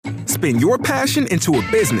spin your passion into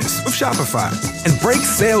a business with Shopify and break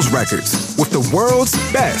sales records with the world's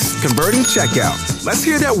best converting checkout. Let's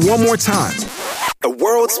hear that one more time. The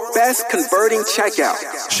world's best converting checkout.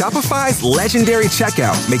 Shopify's legendary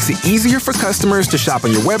checkout makes it easier for customers to shop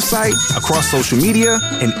on your website, across social media,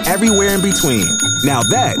 and everywhere in between. Now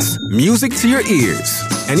that's music to your ears.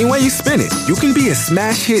 Any way you spin it, you can be a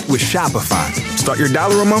smash hit with Shopify. Start your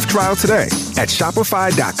 $1 a month trial today at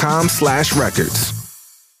shopify.com/records.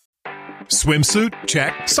 Swimsuit?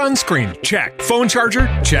 Check. Sunscreen? Check. Phone charger?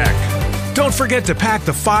 Check. Don't forget to pack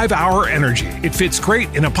the 5-Hour Energy. It fits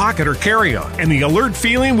great in a pocket or carry-on, and the alert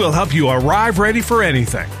feeling will help you arrive ready for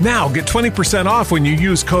anything. Now get 20% off when you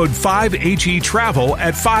use code 5HETRAVEL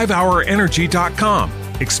at 5hourenergy.com.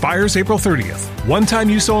 Expires April 30th. One-time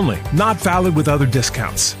use only. Not valid with other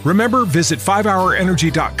discounts. Remember, visit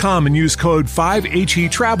 5hourenergy.com and use code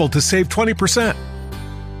 5HETRAVEL to save 20%.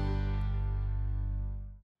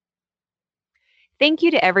 Thank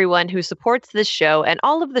you to everyone who supports this show and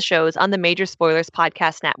all of the shows on the Major Spoilers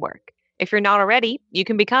Podcast Network. If you're not already, you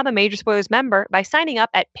can become a Major Spoilers member by signing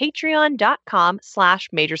up at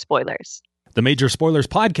patreon.com/Major Spoilers. The Major Spoilers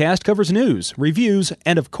Podcast covers news, reviews,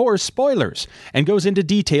 and of course, spoilers, and goes into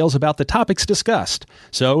details about the topics discussed.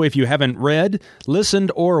 So if you haven't read,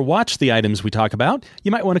 listened, or watched the items we talk about,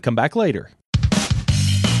 you might want to come back later.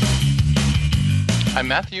 I'm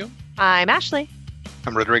Matthew. I'm Ashley.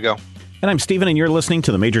 I'm Rodrigo. And I'm Steven, and you're listening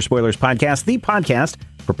to the Major Spoilers Podcast, the podcast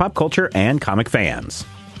for pop culture and comic fans.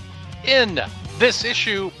 In this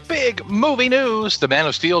issue, big movie news. The Man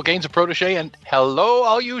of Steel gains a protege, and hello,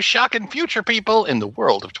 all you shocking future people in the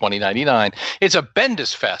world of 2099. It's a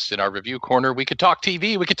Bendis fest in our review corner. We could talk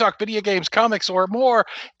TV, we could talk video games, comics, or more.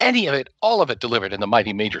 Any of it, all of it delivered in the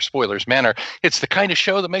mighty Major Spoilers manner. It's the kind of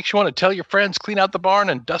show that makes you want to tell your friends, clean out the barn,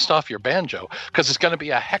 and dust off your banjo, because it's going to be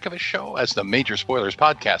a heck of a show as the Major Spoilers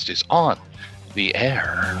Podcast is on the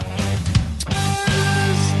air.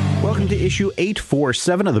 Welcome to issue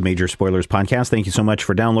 847 of the Major Spoilers Podcast. Thank you so much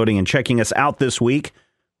for downloading and checking us out this week.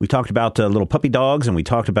 We talked about little puppy dogs, and we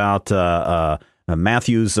talked about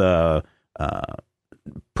Matthew's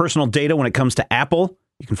personal data when it comes to Apple.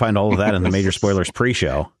 You can find all of that in the Major Spoilers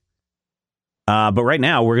pre-show. But right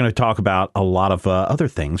now, we're going to talk about a lot of other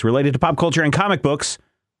things related to pop culture and comic books.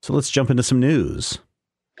 So let's jump into some news.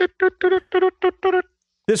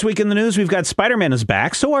 This week in the news, we've got Spider-Man is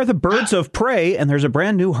back. So are the Birds of Prey. And there's a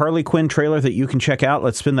brand new Harley Quinn trailer that you can check out.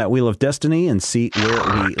 Let's spin that Wheel of Destiny and see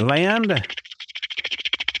where we land. I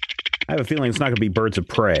have a feeling it's not going to be Birds of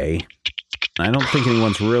Prey. I don't think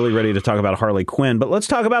anyone's really ready to talk about Harley Quinn. But let's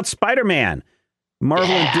talk about Spider-Man.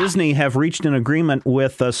 Marvel and Disney have reached an agreement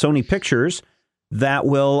with Sony Pictures that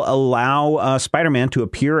will allow Spider-Man to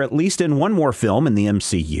appear at least in one more film in the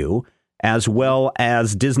MCU, as well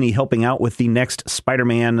as Disney helping out with the next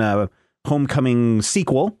Spider-Man Homecoming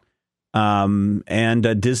sequel.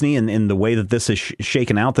 And Disney, in the way that this is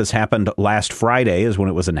shaken out, this happened last Friday is when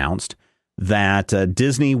it was announced, that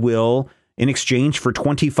Disney will, in exchange for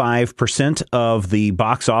 25% of the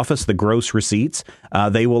box office, the gross receipts,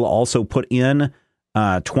 they will also put in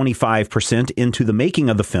 25% into the making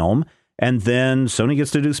of the film. And then Sony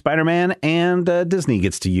gets to do Spider-Man and Disney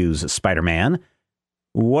gets to use Spider-Man.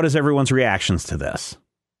 What is everyone's reactions to this?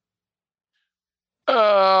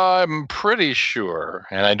 I'm pretty sure,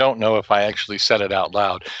 and I don't know if I actually said it out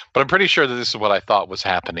loud, but I'm pretty sure that this is what I thought was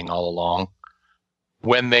happening all along.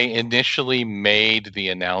 When they initially made the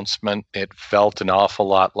announcement, it felt an awful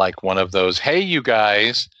lot like one of those, hey, you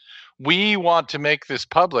guys, we want to make this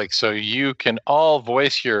public so you can all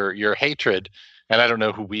voice your hatred. And I don't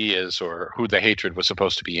know who we is or who the hatred was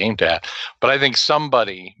supposed to be aimed at. But I think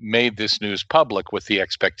somebody made this news public with the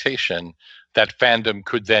expectation that fandom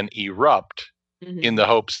could then erupt in the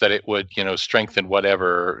hopes that it would, strengthen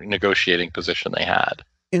whatever negotiating position they had.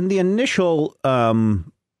 In the initial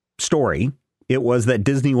story, it was that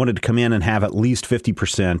Disney wanted to come in and have at least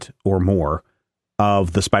 50% or more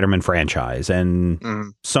of the Spider-Man franchise. And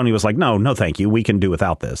Sony was like, no, thank you. We can do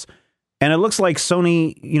without this. And it looks like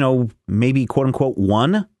Sony, maybe quote unquote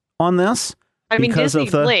won on this. I mean, Disney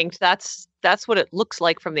blinked. That's what it looks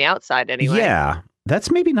like from the outside anyway. Yeah,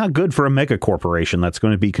 that's maybe not good for a mega corporation that's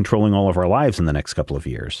going to be controlling all of our lives in the next couple of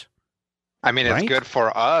years. I mean, it's good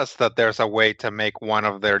for us that there's a way to make one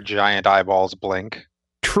of their giant eyeballs blink.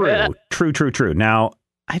 True. Now,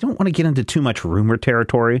 I don't want to get into too much rumor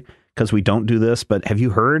territory because we don't do this, but have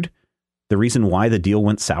you heard the reason why the deal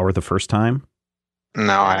went sour the first time?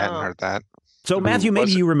 No, I hadn't heard that. So, Matthew,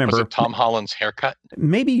 maybe you remember. Was it Tom Holland's haircut?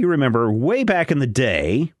 Maybe you remember way back in the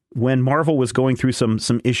day when Marvel was going through some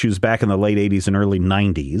issues back in the late 80s and early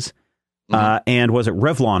 90s. And was it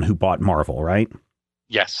Revlon who bought Marvel, right?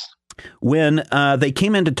 Yes. When they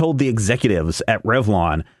came in to told the executives at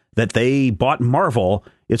Revlon that they bought Marvel,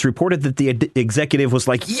 it's reported that the executive was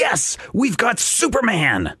like, yes, we've got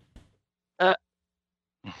Superman.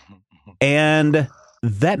 And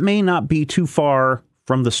that may not be too far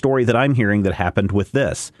from the story that I'm hearing that happened with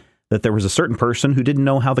this, that there was a certain person who didn't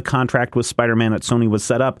know how the contract with Spider-Man at Sony was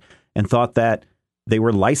set up and thought that they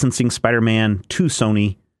were licensing Spider-Man to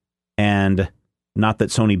Sony and not that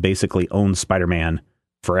Sony basically owns Spider-Man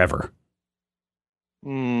forever.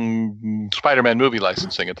 Spider-Man movie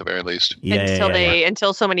licensing at the very least.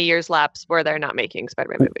 Until so many years lapse where they're not making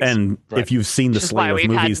Spider-Man movies. And if you've seen the slate of movies,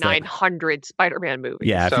 we've had 900 Spider-Man movies.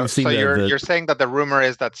 Yeah, so, if you've seen you're saying that the rumor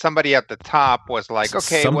is that somebody at the top was like,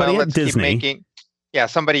 okay, well, let's keep making. Yeah,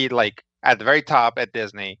 somebody like at the very top at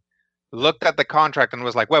Disney looked at the contract and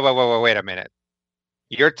was like, wait a minute.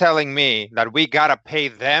 You're telling me that we gotta pay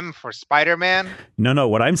them for Spider-Man? No.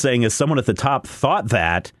 What I'm saying is someone at the top thought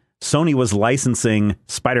that Sony was licensing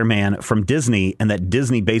Spider-Man from Disney and that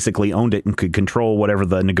Disney basically owned it and could control whatever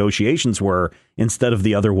the negotiations were instead of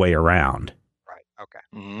the other way around. Right.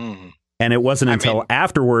 Okay. And it wasn't until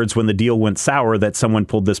afterwards when the deal went sour that someone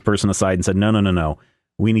pulled this person aside and said, no.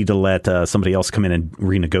 We need to let somebody else come in and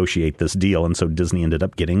renegotiate this deal. And so Disney ended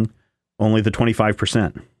up getting only the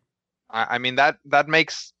 25%. I mean, that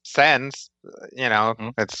makes sense.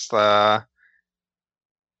 It's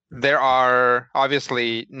there are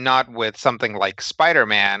obviously not with something like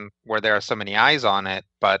Spider-Man where there are so many eyes on it,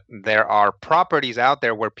 but there are properties out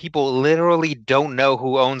there where people literally don't know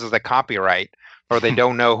who owns the copyright or they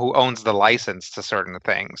don't know who owns the license to certain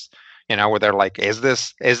things. Where they're like, is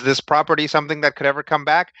this property something that could ever come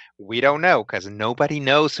back? We don't know because nobody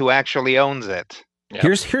knows who actually owns it. Yep.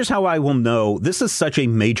 Here's how I will know. This is such a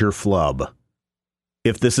major flub.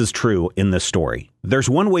 If this is true in this story, there's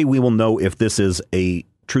one way we will know if this is a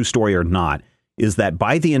true story or not, is that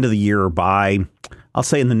by the end of the year, or I'll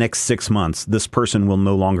say in the next 6 months, this person will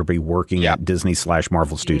no longer be working at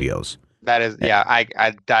Disney/Marvel Studios. That is,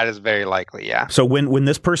 that is very likely. Yeah. So when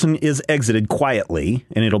this person is exited quietly,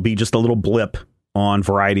 and it'll be just a little blip on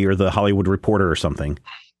Variety or the Hollywood Reporter or something.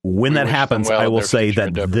 When that happens, I will say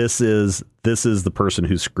that this is the person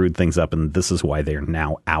who screwed things up, and this is why they're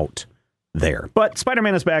now out there. But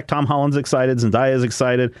Spider-Man is back. Tom Holland's excited. Zendaya is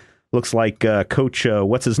excited. Looks like Coach,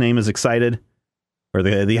 what's his name, is excited. Or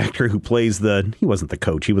the actor who plays he wasn't the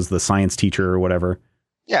coach. He was the science teacher or whatever.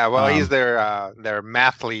 Yeah, well, he's their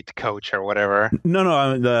mathlete coach or whatever.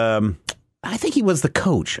 No, I think he was the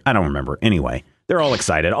coach. I don't remember. Anyway, they're all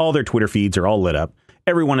excited. All their Twitter feeds are all lit up.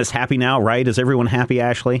 Everyone is happy now, right? Is everyone happy,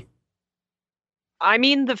 Ashley? I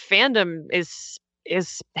mean, the fandom is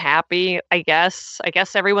happy, I guess. I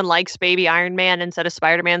guess everyone likes Baby Iron Man instead of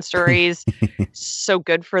Spider-Man stories. So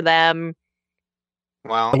good for them.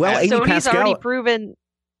 Well, Amy Sony's Pascal already proven.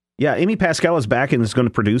 Yeah, Amy Pascal is back and is going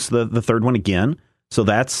to produce the third one again. So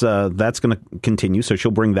that's going to continue. So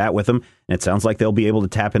she'll bring that with them. And it sounds like they'll be able to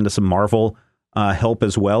tap into some Marvel help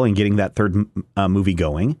as well in getting that third movie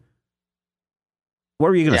going. What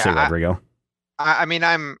were you going to say, Rodrigo? I mean,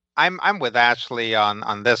 I'm with Ashley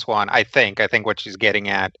on this one. I think what she's getting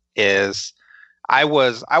at is I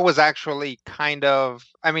was actually kind of,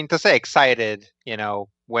 I mean, to say excited,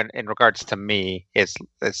 when in regards to me is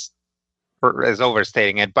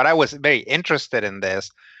overstating it, but I was very interested in this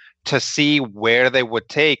to see where they would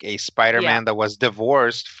take a Spider-Man that was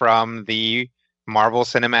divorced from the Marvel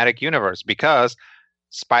Cinematic Universe, because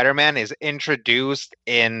Spider-Man is introduced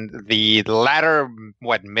in the latter,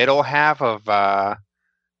 middle half of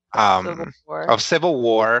Civil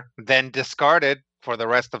War, then discarded for the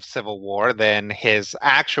rest of Civil War. Then his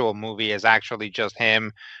actual movie is actually just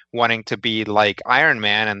him wanting to be like Iron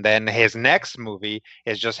Man, and then his next movie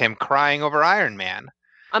is just him crying over Iron Man.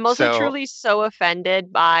 I'm also truly so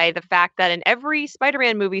offended by the fact that in every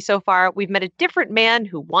Spider-Man movie so far, we've met a different man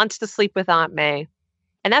who wants to sleep with Aunt May.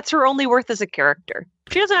 And that's her only worth as a character.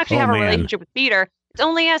 She doesn't actually have a relationship with Peter. It's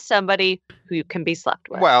only as somebody who can be slept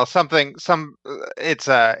with. Well,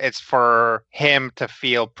 it's for him to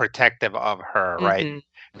feel protective of her, right?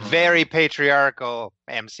 Mm-hmm. Very patriarchal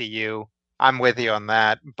MCU. I'm with you on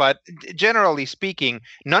that. But generally speaking,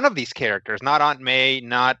 none of these characters, not Aunt May,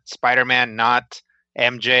 not Spider-Man, not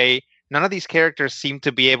MJ, none of these characters seem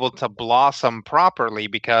to be able to blossom properly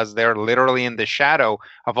because they're literally in the shadow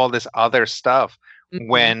of all this other stuff. Mm-hmm.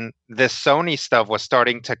 When this Sony stuff was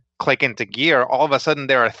starting to click into gear, all of a sudden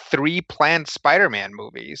there are 3 planned Spider-Man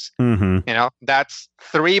movies. Mm-hmm. That's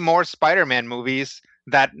 3 more Spider-Man movies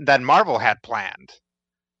that Marvel had planned.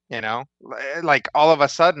 Like all of a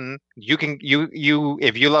sudden you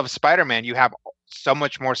if you love Spider-Man, you have so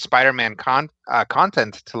much more Spider-Man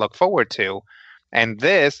content to look forward to. And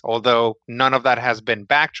this, although none of that has been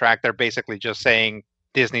backtracked, they're basically just saying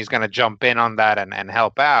Disney's going to jump in on that and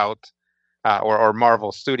help out, or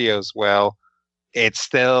Marvel Studios will. It's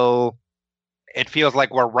still, it feels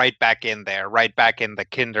like we're right back in there, right back in the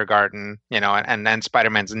kindergarten, and then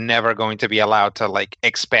Spider-Man's never going to be allowed to like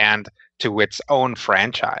expand to its own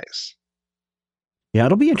franchise. Yeah,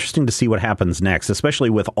 it'll be interesting to see what happens next, especially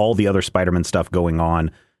with all the other Spider-Man stuff going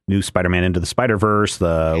on. New Spider-Man Into the Spider-Verse,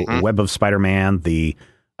 the Web of Spider-Man, the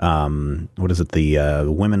what is it? The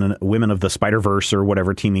Women of the Spider-Verse or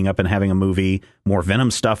whatever, teaming up and having a movie. More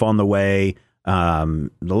Venom stuff on the way. The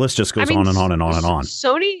list just goes on and on and on and on.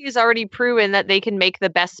 Sony has already proven that they can make the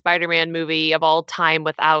best Spider-Man movie of all time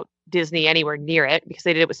without Disney anywhere near it, because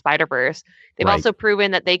they did it with Spider-Verse. They've also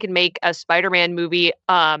proven that they can make a Spider-Man movie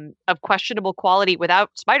of questionable quality without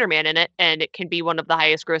Spider-Man in it, and it can be one of the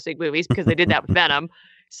highest grossing movies because they did that with Venom.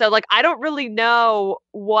 So, like, I don't really know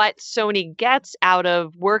what Sony gets out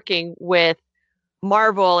of working with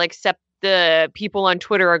Marvel, except the people on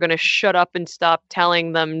Twitter are going to shut up and stop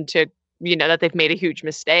telling them to, that they've made a huge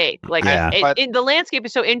mistake. Like, the landscape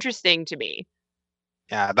is so interesting to me.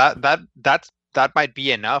 Yeah, that might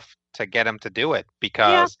be enough to get them to do it,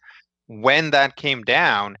 because when that came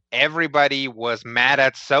down, everybody was mad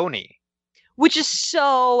at Sony. Which is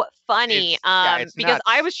so funny, it's because nuts.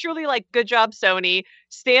 I was truly like, good job, Sony.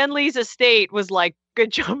 Stan Lee's estate was like,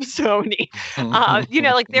 good job, Sony.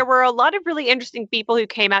 Like, there were a lot of really interesting people who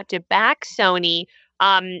came out to back Sony.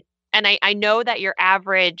 And I know that your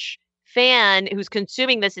average fan who's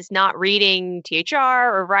consuming this is not reading THR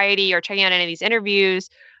or Variety or checking out any of these interviews.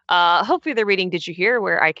 Hopefully they're reading Did You Hear,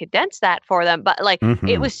 where I condensed that for them. But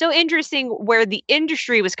it was so interesting where the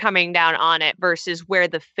industry was coming down on it versus where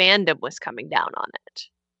the fandom was coming down on it.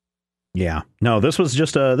 Yeah, no, this was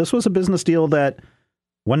a business deal that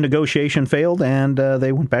one negotiation failed, and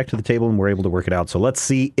they went back to the table and were able to work it out. So let's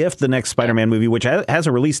see if the next Spider-Man movie, which has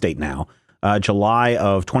a release date now, July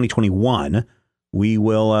of 2021, we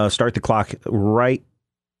will start the clock right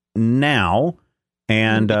now.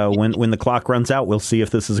 And when the clock runs out, we'll see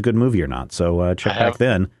if this is a good movie or not. So check back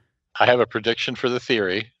then. I have a prediction for the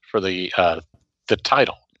theory for the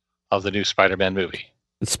title of the new Spider-Man movie.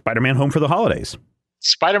 It's Spider-Man Home for the Holidays.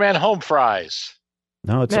 Spider-Man Home Fries.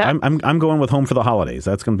 No, it's I'm going with Home for the Holidays.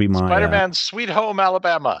 That's going to be my Spider-Man Sweet Home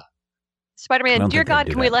Alabama. Spider-Man, dear God,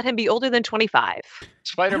 can we let him be older than 25?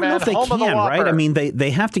 Spider-Man Home of the Whopper. Right? I mean, they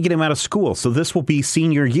have to get him out of school, so this will be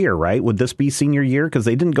senior year, right? Would this be senior year? Because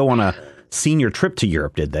they didn't go on a senior trip to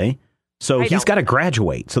Europe, did they? So he's got to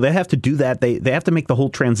graduate. So they have to do that. They have to make the whole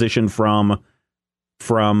transition from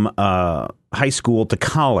high school to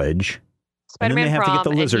college. Spider-Man and then they have to get the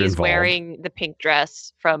lizard he's involved. Wearing the pink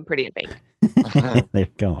dress from Pretty in Pink. There you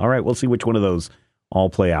go. All right, we'll see which one of those all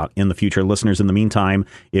play out in the future. Listeners, in the meantime,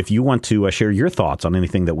 if you want to share your thoughts on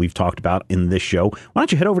anything that we've talked about in this show, why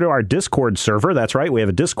don't you head over to our Discord server? That's right. We have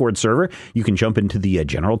a Discord server. You can jump into the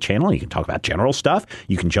general channel. You can talk about general stuff.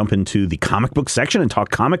 You can jump into the comic book section and talk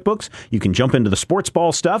comic books. You can jump into the sports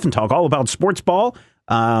ball stuff and talk all about sports ball.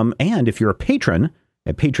 And if you're a patron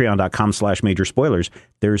at patreon.com/major spoilers,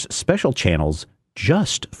 there's special channels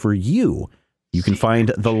just for you. You can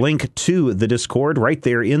find the link to the Discord right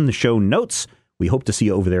there in the show notes. We hope to see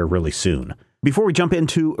you over there really soon. Before we jump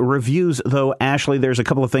into reviews, though, Ashley, there's a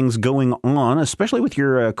couple of things going on, especially with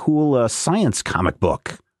your cool science comic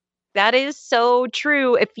book. That is so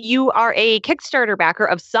true. If you are a Kickstarter backer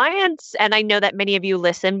of science, and I know that many of you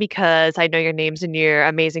listen because I know your names and you're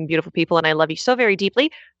amazing, beautiful people, and I love you so very deeply.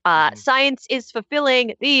 Science is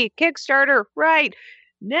fulfilling the Kickstarter right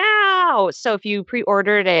now. So if you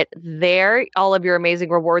pre-ordered it there, all of your amazing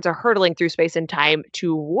rewards are hurtling through space and time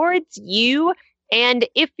towards you. And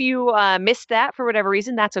if you missed that for whatever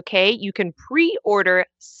reason, that's okay. You can pre-order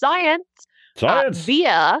Science.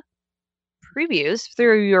 Via previews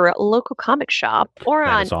through your local comic shop or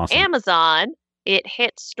on Amazon. It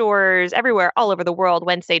hits stores everywhere, all over the world,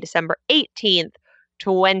 Wednesday, December 18th,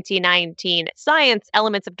 2019. Science,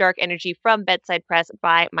 Elements of Dark Energy from Bedside Press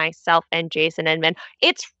by myself and Jason Inman.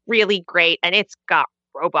 It's really great, and it's got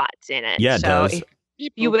robots in it. Yeah, it does.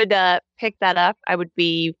 If you would pick that up, I would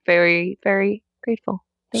be very, very grateful.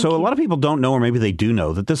 Thank you. A lot of people don't know, or maybe they do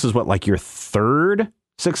know, that this is like your third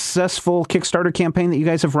successful Kickstarter campaign that you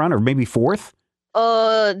guys have run, or maybe fourth?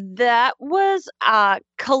 That was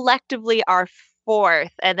collectively our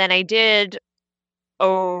fourth, and then I did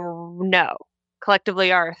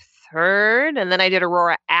collectively our third, and then I did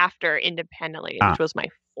Aurora after independently, which was my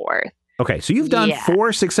fourth. Okay, so you've done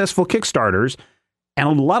 4 successful Kickstarters, and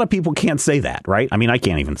a lot of people can't say that, right? I mean, I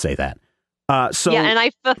can't even say that. Yeah, and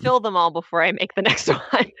I fulfill them all before I make the next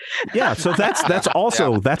one. Yeah, so that's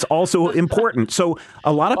also important. So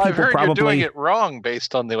a lot of people I've heard probably you're doing it wrong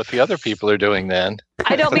based on what the other people are doing. Then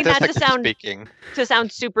I don't mean that to Statistically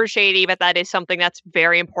sound super shady, but that is something that's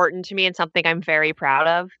very important to me and something I'm very proud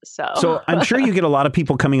of. So I'm sure you get a lot of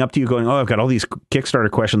people coming up to you going, "Oh, I've got all these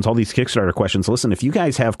Kickstarter questions, Listen, if you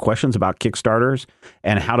guys have questions about Kickstarters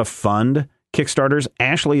and how to fund Kickstarters,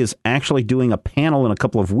 Ashley is actually doing a panel in a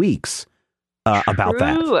couple of weeks about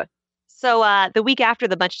that. So the week after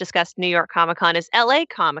the much discussed New York Comic Con is LA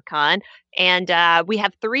Comic Con, and we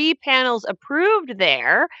have 3 panels approved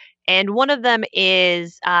there. And one of them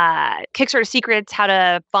is Kickstarter Secrets, how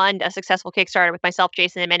to fund a successful Kickstarter with myself,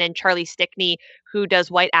 Jason Inman, and Charlie Stickney, who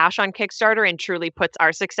does White Ash on Kickstarter and truly puts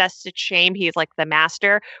our success to shame. He's like the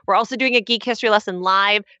master. We're also doing a Geek History Lesson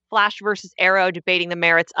live, Flash versus Arrow, debating the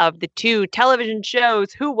merits of the 2 television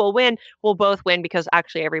shows. Who will win? We'll both win because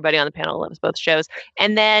actually everybody on the panel loves both shows.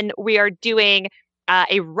 And then we are doing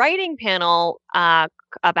a writing panel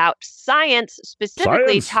about science,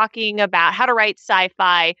 specifically talking about how to write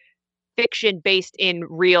sci-fi fiction based in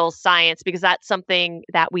real science, because that's something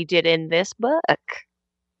that we did in this book.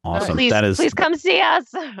 Awesome. Please come see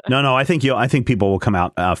us. No, I think people will come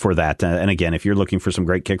out for that. And again, if you're looking for some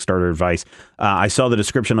great Kickstarter advice, I saw the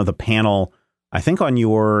description of the panel, I think on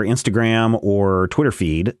your Instagram or Twitter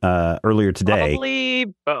feed earlier today.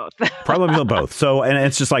 Probably both. So, and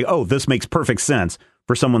it's just like, oh, this makes perfect sense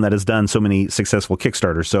for someone that has done so many successful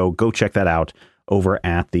Kickstarters. So go check that out over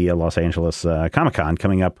at the Los Angeles Comic Con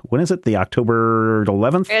coming up. When is it? The October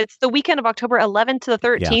 11th? It's the weekend of October 11th to the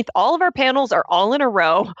 13th. Yeah. All of our panels are all in a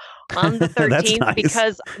row on the 13th nice.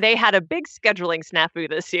 Because they had a big scheduling snafu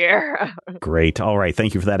this year. Great. All right.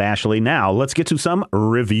 Thank you for that, Ashley. Now let's get to some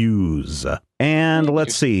reviews. And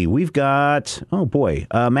let's see. We've got,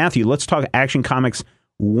 Matthew, let's talk Action Comics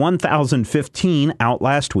 1015 out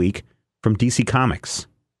last week from DC Comics.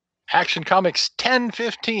 Action Comics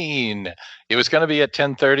 1015. It was going to be at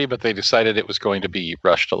 10:30, but they decided it was going to be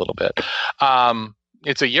rushed a little bit.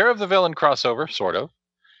 It's a Year of the Villain crossover, sort of,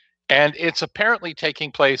 and it's apparently taking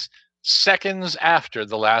place seconds after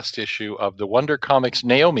the last issue of the Wonder Comics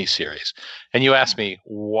Naomi series. And you ask me,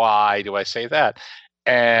 why do I say that?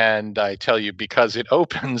 And I tell you, because it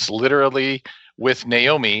opens literally with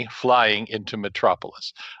Naomi flying into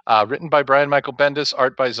Metropolis. Written by Brian Michael Bendis,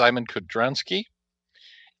 art by Szymon Kudranski.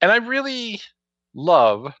 And I really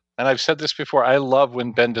love, and I've said this before, I love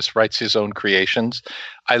when Bendis writes his own creations.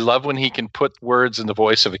 I love when he can put words in the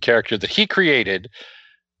voice of a character that he created,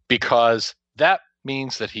 because that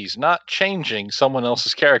means that he's not changing someone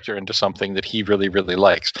else's character into something that he really, really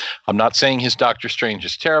likes. I'm not saying his Doctor Strange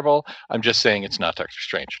is terrible. I'm just saying it's not Doctor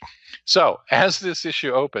Strange. So as this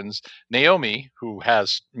issue opens, Naomi, who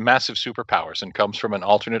has massive superpowers and comes from an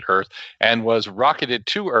alternate Earth and was rocketed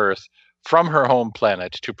to Earth from her home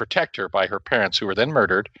planet to protect her by her parents, who were then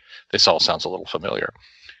murdered. This all sounds a little familiar.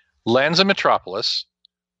 Lands in Metropolis,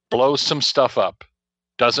 blows some stuff up,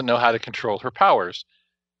 doesn't know how to control her powers.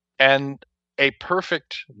 And a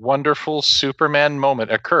perfect, wonderful Superman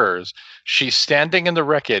moment occurs. She's standing in the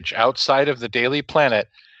wreckage outside of the Daily Planet,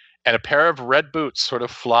 and a pair of red boots sort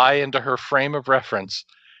of fly into her frame of reference.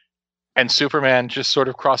 And Superman just sort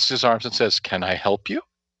of crosses his arms and says, "Can I help you?"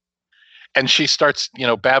 And she starts,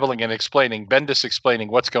 babbling and explaining, Bendis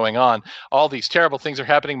explaining what's going on. All these terrible things are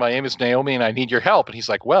happening. My name is Naomi and I need your help. And he's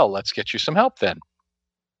like, well, let's get you some help then.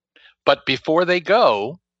 But before they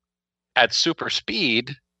go, at super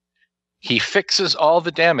speed, he fixes all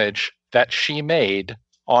the damage that she made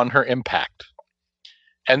on her impact.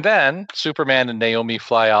 And then Superman and Naomi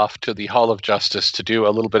fly off to the Hall of Justice to do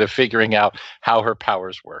a little bit of figuring out how her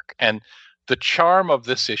powers work. And the charm of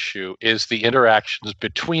this issue is the interactions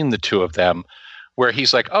between the two of them, where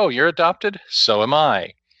he's like, oh, you're adopted? So am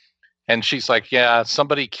I. And she's like, yeah,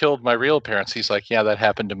 somebody killed my real parents. He's like, yeah, that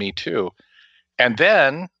happened to me too. And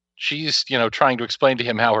then she's, trying to explain to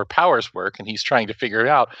him how her powers work, and he's trying to figure it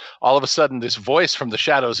out. All of a sudden, this voice from the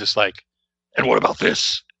shadows is like, and what about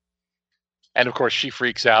this? And of course, she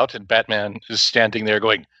freaks out, and Batman is standing there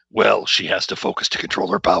going, well, she has to focus to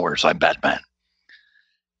control her powers. I'm Batman.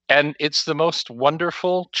 And it's the most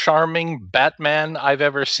wonderful, charming Batman I've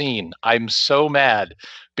ever seen. I'm so mad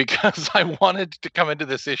because I wanted to come into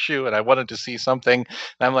this issue and I wanted to see something.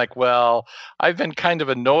 And I'm like, well, I've been kind of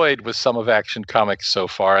annoyed with some of Action Comics so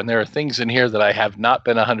far. And there are things in here that I have not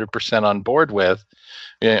been 100% on board with,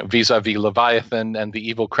 vis-a-vis Leviathan and the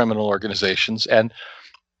evil criminal organizations. And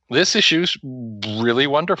this issue's really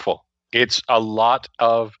wonderful. It's a lot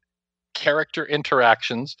of character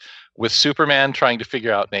interactions with Superman trying to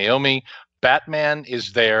figure out Naomi, Batman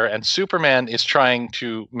is there, and Superman is trying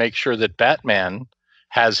to make sure that Batman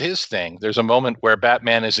has his thing. There's a moment where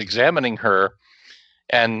Batman is examining her,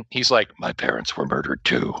 and he's like, my parents were murdered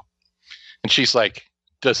too. And she's like,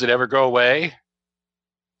 does it ever go away?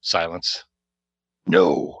 Silence.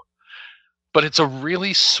 No. But it's a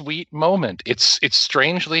really sweet moment. It's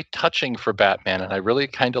strangely touching for Batman, and I really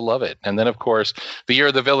kind of love it. And then, of course, the Year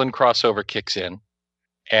of the Villain crossover kicks in,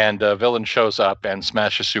 and the villain shows up and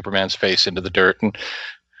smashes Superman's face into the dirt. And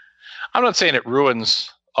I'm not saying it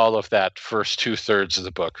ruins all of that first 2/3 of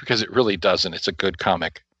the book, because it really doesn't. It's a good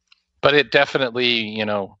comic. But it definitely,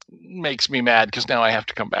 makes me mad, because now I have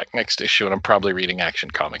to come back next issue, and I'm probably reading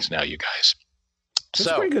Action Comics now, you guys. It's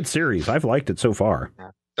a pretty good series. I've liked it so far.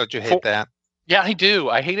 Don't you hate that? Yeah, I do.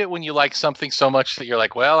 I hate it when you like something so much that you're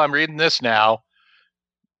like, well, I'm reading this now,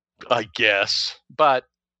 I guess. But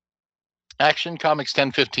Action Comics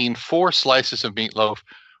 1015, 4 slices of meatloaf,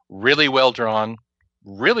 really well drawn,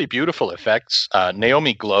 really beautiful effects.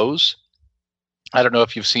 Naomi glows. I don't know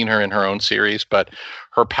if you've seen her in her own series, but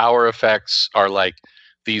her power effects are like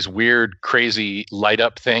these weird, crazy light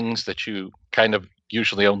up things that you kind of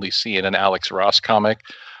usually only see in an Alex Ross comic.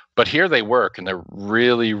 But here they work, and they're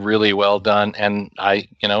really, really well done. And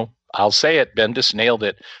I'll say it, Bendis nailed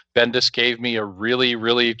it. Bendis gave me a really,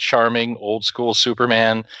 really charming old school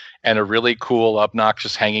Superman and a really cool,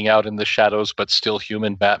 obnoxious, hanging out in the shadows, but still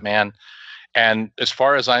human Batman. And as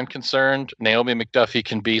far as I'm concerned, Naomi McDuffie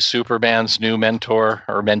can be Superman's new mentor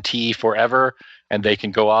or mentee forever, and they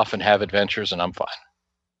can go off and have adventures, and I'm fine.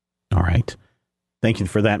 All right. Thank you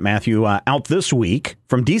for that, Matthew. Out this week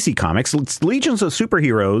from DC Comics, it's Legions of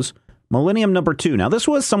Superheroes, Millennium #2. Now, this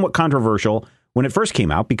was somewhat controversial when it first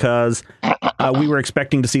came out, because we were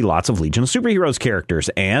expecting to see lots of Legion of Superheroes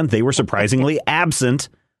characters, and they were surprisingly absent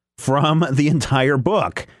from the entire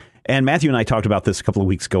book. And Matthew and I talked about this a couple of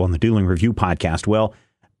weeks ago on the Dueling Review podcast. Well,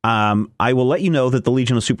 I will let you know that the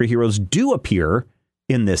Legion of Superheroes do appear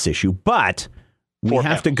in this issue, but we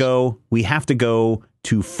have to go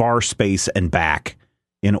to far space and back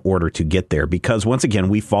in order to get there, because once again,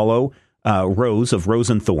 we follow Rose of Rose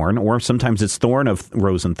and Thorn, or sometimes it's Thorn of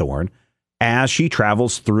Rose and Thorn, as she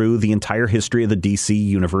travels through the entire history of the DC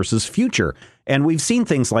universe's future. And we've seen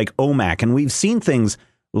things like OMAC, and we've seen things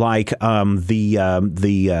like the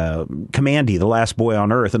Commandy, the Last Boy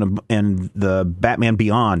on Earth, and the Batman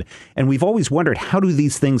Beyond. And we've always wondered, how do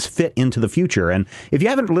these things fit into the future? And if you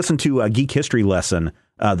haven't listened to a Geek History lesson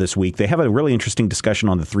this week, they have a really interesting discussion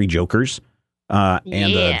on the Three Jokers and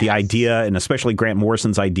the idea, and especially Grant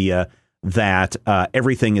Morrison's idea, that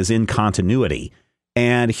everything is in continuity.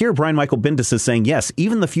 And here Brian Michael Bendis is saying, yes,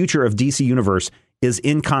 even the future of DC Universe is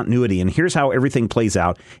in continuity, and here's how everything plays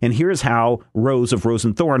out, and here's how Rose of Rose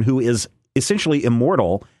and Thorn, who is essentially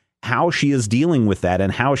immortal, how she is dealing with that,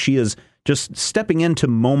 and how she is just stepping into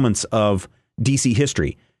moments of DC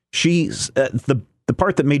history. She's the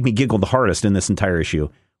part that made me giggle the hardest in this entire issue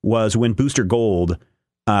was when Booster Gold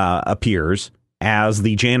appears as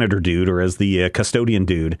the janitor dude, or as the custodian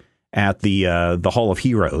dude at the Hall of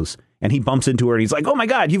Heroes, and he bumps into her, and he's like, "Oh my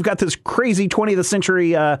God, you've got this crazy 20th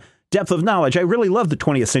century depth of knowledge. I really love the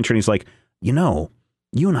 20th century." And he's like, you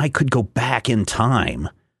and I could go back in time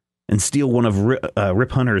and steal one of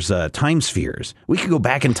Rip Hunter's time spheres. We could go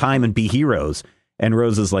back in time and be heroes. And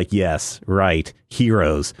Rose is like, yes, right,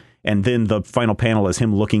 heroes. And then the final panel is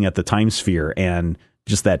him looking at the time sphere, and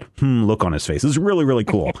just that look on his face. It's really, really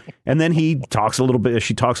cool. And then she talks a little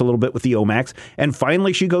bit with the OMACs, and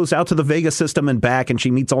finally she goes out to the Vega system and back, and she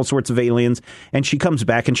meets all sorts of aliens, and she comes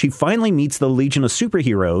back, and she finally meets the Legion of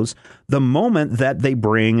Superheroes the moment that they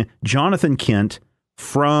bring Jonathan Kent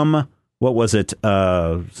from, what was it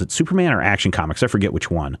Superman or Action Comics? I forget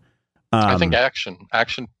which one. I think Action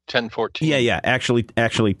 1014. Yeah, actually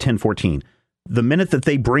 1014. The minute that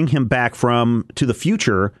they bring him back to the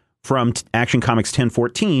future from Action Comics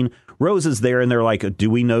 1014, Rose is there, and they're like,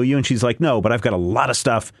 "Do we know you?" And she's like, "No, but I've got a lot of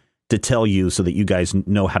stuff to tell you so that you guys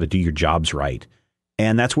know how to do your jobs right."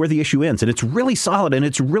 And that's where the issue ends. And it's really solid, and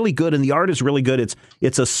it's really good, and the art is really good.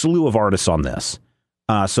 It's a slew of artists on this.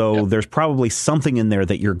 So there's probably something in there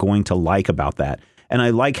that you're going to like about that. And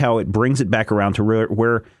I like how it brings it back around to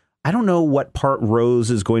where I don't know what part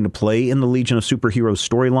Rose is going to play in the Legion of Superheroes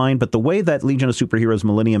storyline, but the way that Legion of Superheroes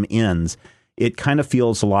Millennium ends, it kind of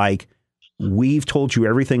feels like we've told you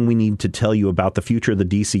everything we need to tell you about the future of the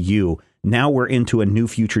DCU. Now we're into a new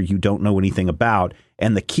future you don't know anything about.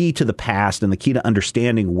 And the key to the past and the key to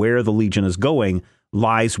understanding where the Legion is going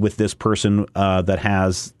lies with this person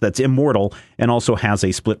that's immortal and also has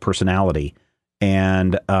a split personality.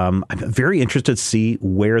 And I'm very interested to see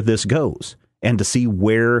where this goes, and to see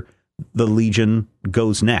where the Legion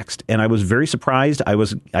goes next. And I was very surprised.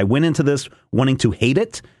 I went into this wanting to hate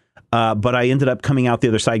it, but I ended up coming out the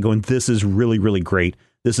other side going, this is really, really great.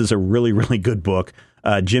 This is a really, really good book.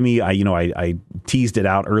 Jimmy, I teased it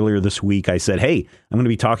out earlier this week. I said, hey, I'm going to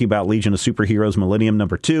be talking about Legion of Superheroes Millennium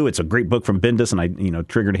 #2. It's a great book from Bendis. And I,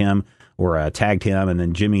 triggered him or tagged him. And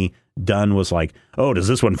then Jimmy Dunn was like, oh, does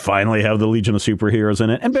this one finally have the Legion of Superheroes in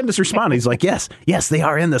it? And Bendis responded. He's like, yes, they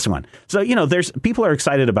are in this one. So, there's people are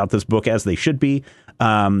excited about this book, as they should be.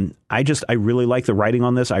 I really like the writing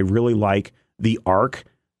on this. I really like the arc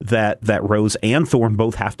that Rose and Thorne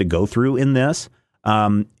both have to go through in this.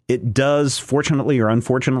 It does, fortunately or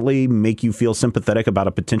unfortunately, make you feel sympathetic about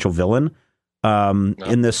a potential villain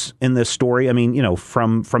in this story. I mean,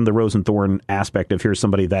 from the Rose and Thorne aspect of here's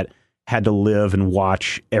somebody that had to live and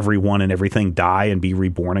watch everyone and everything die and be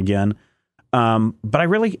reborn again. But I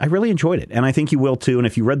really enjoyed it, and I think you will too. And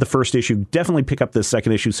if you read the first issue, definitely pick up this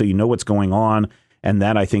second issue so you know what's going on. And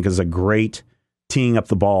that, I think, is a great teeing up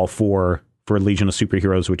the ball for Legion of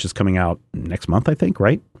Superheroes, which is coming out next month, I think,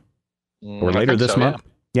 right? Or later this month.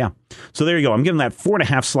 Yeah. So there you go. I'm giving that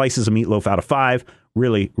 4.5 slices of meatloaf out of 5.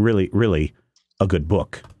 Really, really, really a good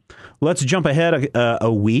book. Let's jump ahead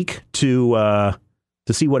a week to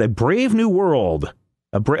see what a brave new world,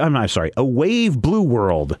 a Wave Blue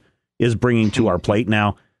World is bringing to our plate.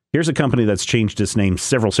 Now, here's a company that's changed its name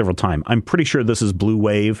several times. I'm pretty sure this is Blue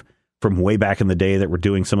Wave from way back in the day that were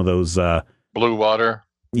doing some of those. Blue Water.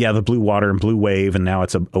 Yeah, the Blue Water and Blue Wave, and now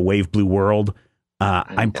it's a Wave Blue World.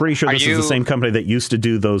 I'm pretty sure this is the same company that used to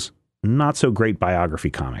do those not so great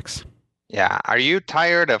biography comics. Yeah. Are you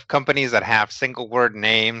tired of companies that have single word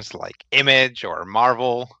names like Image or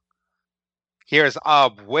Marvel? Here's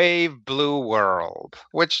a Wave Blue World,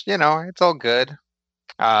 which, it's all good.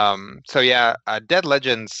 Dead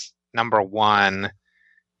Legends #1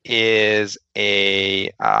 is is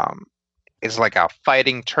like a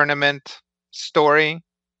fighting tournament story.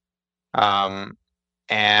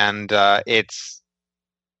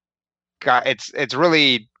 It's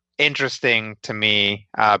really interesting to me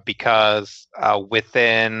because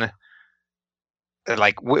within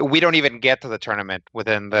we don't even get to the tournament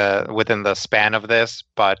within the span of this,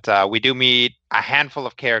 but we do meet a handful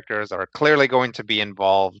of characters that are clearly going to be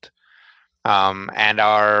involved, and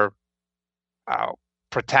our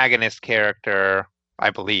protagonist character,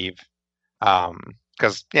 I believe,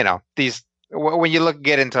 because these when you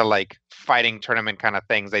get into like fighting tournament kind of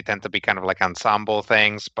things, they tend to be kind of like ensemble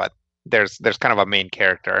things, but there's kind of a main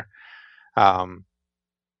character.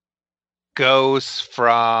 Goes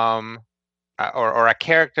from or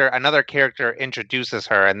another character introduces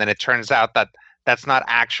her, and then it turns out that that's not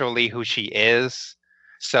actually who she is.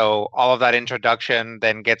 So all of that introduction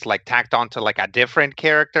then gets like tacked onto like a different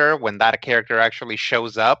character when that character actually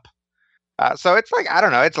shows up. So it's like, I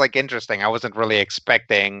don't know, it's like interesting. I wasn't really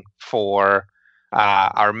expecting for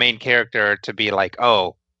our main character to be like,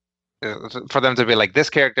 for them to be like, this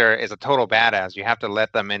character is a total badass. You have to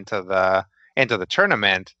let them into the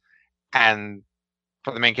tournament, and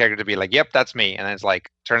for the main character to be like, yep, that's me. And then it's like,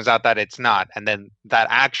 turns out that it's not. And then that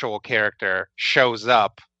actual character shows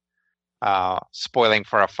up, spoiling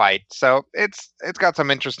for a fight. So it's got some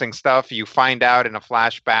interesting stuff. You find out in a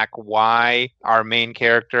flashback why our main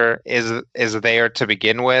character is there to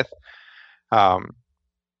begin with.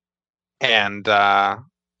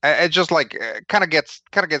 It just like kind of gets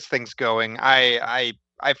things going. I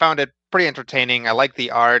found it pretty entertaining. I like the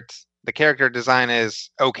art. The character design is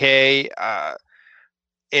okay.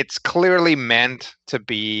 It's clearly meant to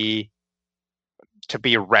be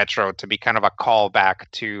retro, to be kind of a callback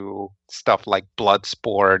to stuff like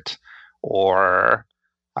Bloodsport or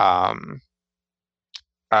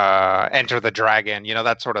Enter the Dragon,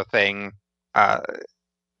 that sort of thing.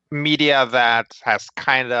 Media that has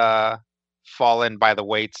kind of fallen by the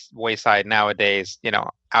wayside nowadays,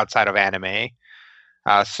 outside of anime.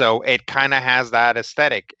 So it kind of has that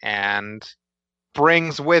aesthetic and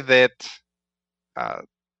brings with it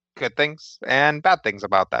good things and bad things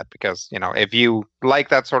about that, because if you like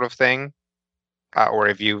that sort of thing, or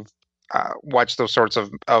if you've watched those sorts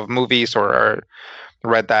of movies or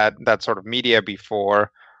read that sort of media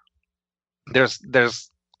before,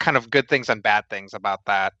 there's kind of good things and bad things about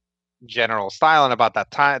that general style and about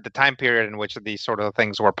that the time period in which these sort of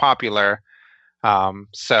things were popular.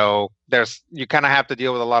 So you kind of have to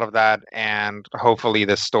deal with a lot of that, and hopefully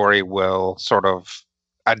this story will sort of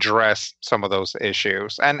address some of those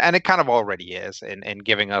issues, and it kind of already is in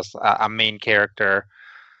giving us a main character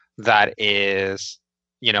that is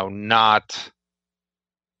not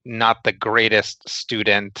the greatest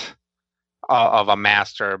student of a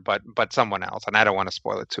master, but someone else, and I don't want to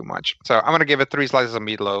spoil it too much. So I'm going to give it 3 slices of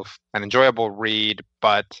meatloaf, an enjoyable read,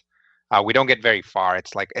 but we don't get very far.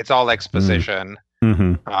 It's all exposition,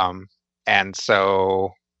 and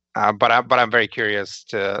so, but I'm very curious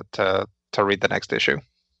to read the next issue.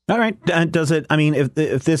 All right, does it? I mean, if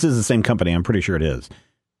this is the same company, I'm pretty sure it is.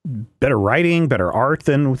 Better writing, better art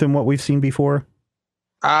than what we've seen before.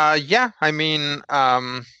 Yeah, I mean,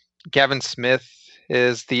 Gavin Smith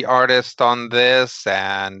is the artist on this,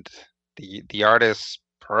 and the art is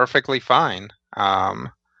perfectly fine. I'm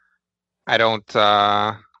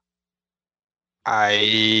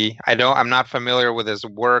not familiar with his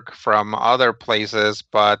work from other places,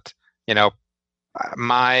 but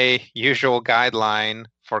my usual guideline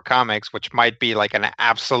for comics, which might be like an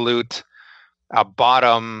absolute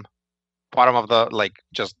bottom of the,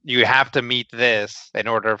 just you have to meet this in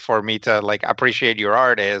order for me to appreciate your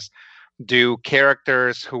art, is do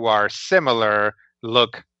characters who are similar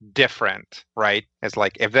look different, right? It's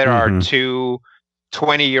like if there are 2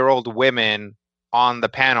 20-year-old women on the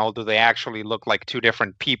panel, do they actually look like 2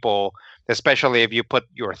 different people, especially if you put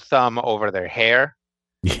your thumb over their hair?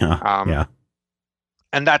 Yeah.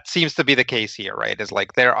 And that seems to be the case here, right? It's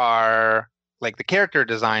like there are, the character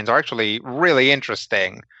designs are actually really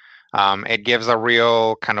interesting. It gives a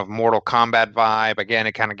real kind of Mortal Kombat vibe. Again,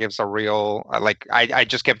 it kind of gives a real, I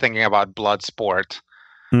just kept thinking about Bloodsport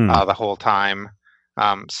the whole time.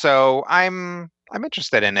 So I'm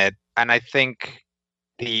interested in it, and I think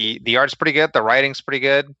the art's pretty good. The writing's pretty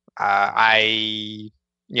good.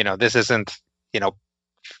 This isn't,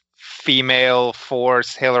 female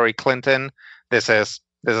force Hillary Clinton. This is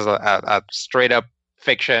a straight up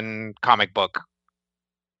fiction comic book.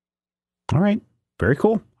 All right. Very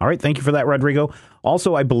cool. All right. Thank you for that, Rodrigo.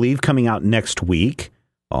 Also, I believe coming out next week.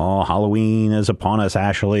 Oh, Halloween is upon us,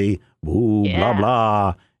 Ashley. Ooh, blah,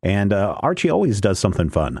 blah. And Archie always does something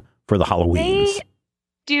fun for the Halloweens. They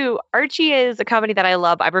do. Archie is a company that I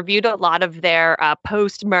love. I've reviewed a lot of their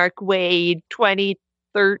post Mark Waid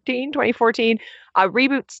 2014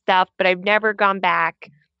 reboot stuff, but I've never gone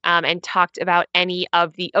back and talked about any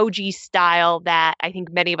of the OG style that I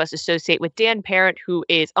think many of us associate with Dan Parent, who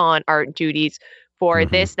is on art duties. For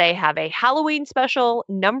this, they have a Halloween special,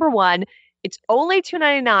 #1. It's only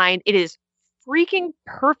 $2.99. It is freaking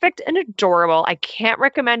perfect and adorable. I can't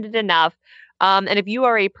recommend it enough. And if you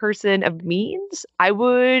are a person of means, I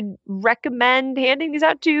would recommend handing these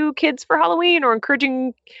out to kids for Halloween, or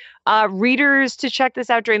encouraging readers to check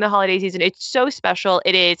this out during the holiday season. It's so special.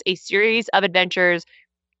 It is a series of adventures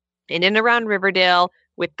in and around Riverdale,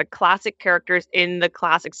 with the classic characters in the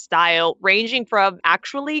classic style, ranging from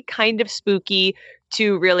actually kind of spooky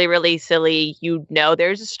to really, really silly.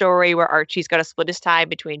 There's a story where Archie's got to split his time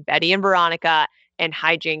between Betty and Veronica, and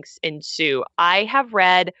hijinks ensue. I have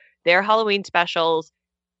read their Halloween specials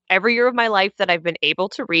every year of my life that I've been able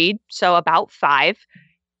to read, so about 5,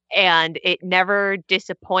 and it never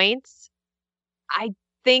disappoints. I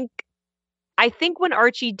think when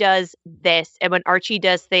Archie does this, and when Archie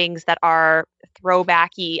does things that are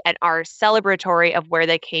throwbacky and are celebratory of where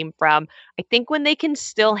they came from, I think when they can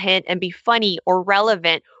still hint and be funny or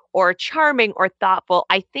relevant or charming or thoughtful,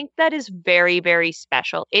 I think that is very, very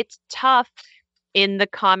special. It's tough in the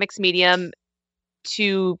comics medium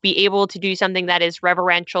to be able to do something that is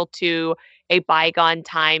reverential to a bygone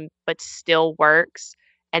time, but still works.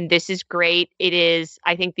 And this is great. It is,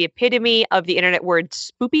 I think, the epitome of the internet word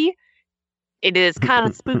spoopy. It is kind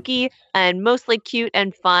of spooky and mostly cute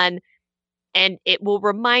and fun. And it will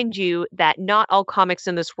remind you that not all comics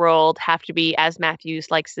in this world have to be, as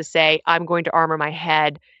Matthews likes to say, I'm going to armor my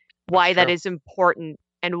head. Why that is important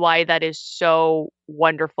and why that is so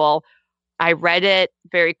wonderful. I read it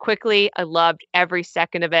very quickly. I loved every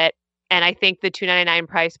second of it. And I think the $2.99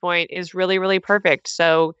 price point is really, really perfect.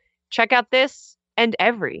 So check out this and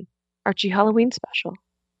every Archie Halloween special.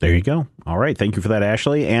 There you go. All right. Thank you for that,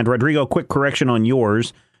 Ashley. And Rodrigo, quick correction on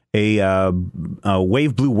yours. A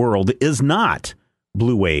Wave Blue World is not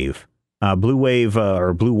Blue Wave. Blue Wave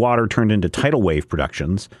or Blue Water turned into Tidal Wave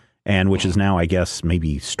Productions, and which is now, I guess,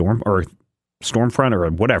 maybe Stormfront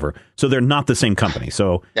or whatever. So they're not the same company.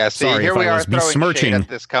 So yeah, see, sorry here if we I are was throwing besmirching shade at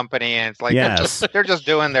this company, and it's like they're just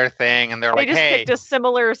doing their thing, and they're they like, just hey, picked a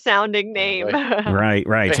similar sounding name. Right.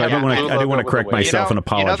 So I didn't want to correct myself and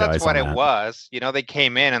apologize. That's what it was. They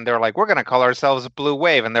came in and they're like, we're going to call ourselves Blue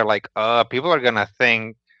Wave, and they're like, people are going to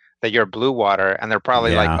think that you're Blue Water, and they're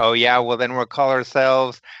probably like, oh yeah, well then we'll call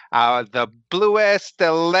ourselves the bluest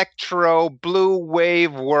electro blue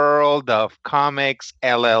wave world of comics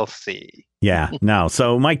LLC. Yeah, no.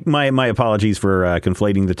 So my apologies for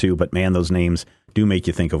conflating the two, but man, those names do make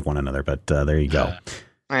you think of one another. But there you go.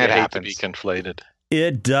 I hate to be conflated.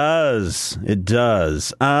 It does. It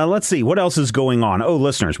does. Let's see. What else is going on? Oh,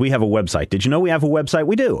 listeners, we have a website. Did you know we have a website?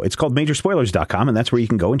 We do. It's called Majorspoilers.com, and that's where you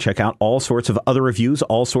can go and check out all sorts of other reviews,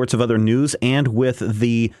 all sorts of other news, and with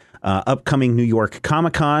the upcoming New York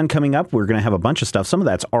Comic-Con coming up, we're going to have a bunch of stuff. Some of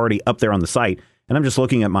that's already up there on the site, and I'm just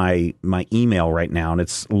looking at my email right now, and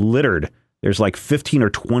it's littered. There's like 15 or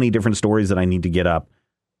 20 different stories that I need to get up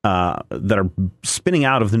that are spinning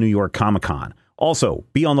out of the New York Comic-Con. Also,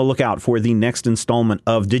 be on the lookout for the next installment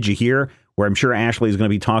of Did You Hear?, where I'm sure Ashley is going to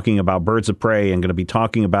be talking about Birds of Prey and going to be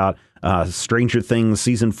talking about Stranger Things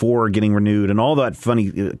Season 4 getting renewed and all that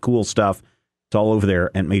funny, cool stuff. It's all over there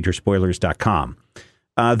at Majorspoilers.com.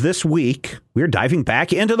 This week, we're diving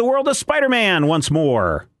back into the world of Spider-Man once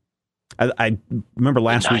more. I remember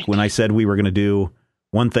last week when I said we were going to do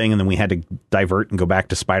one thing and then we had to divert and go back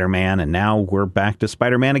to Spider-Man, and now we're back to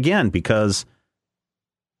Spider-Man again because,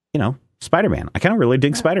 you know, Spider-Man. I kind of really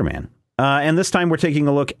dig Spider-Man. And this time we're taking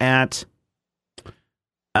a look at,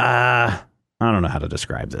 I don't know how to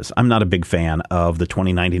describe this. I'm not a big fan of the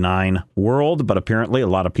 2099 world, but apparently a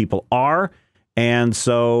lot of people are. And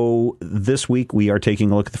so this week we are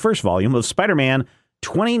taking a look at the first volume of Spider-Man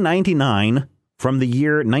 2099 from the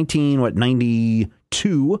year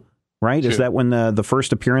 1992, right? Is that when the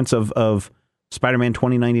first appearance of Spider-Man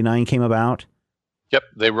 2099 came about? Yep,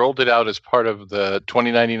 they rolled it out as part of the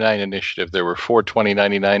 2099 initiative. There were 4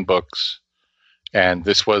 2099 books, and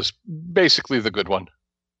this was basically the good one.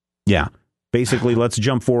 Yeah, basically, let's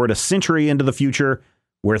jump forward a century into the future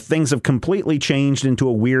where things have completely changed into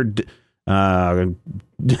a weird, I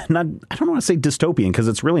don't want to say dystopian because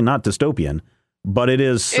it's really not dystopian, but it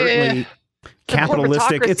is certainly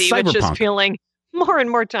capitalistic. It's cyberpunk. Which is feeling more and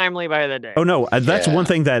more timely by the day. Oh, no, that's one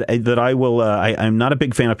thing that I will, I'm not a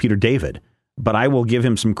big fan of Peter David. But I will give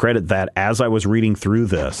him some credit that as I was reading through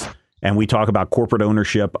this, and we talk about corporate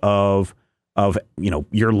ownership of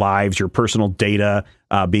your lives, your personal data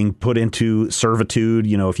being put into servitude.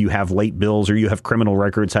 You know, if you have late bills or you have criminal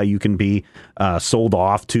records, how you can be sold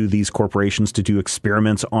off to these corporations to do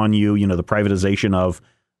experiments on you. You know, the privatization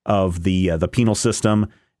of the penal system.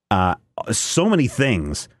 So many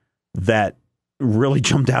things that really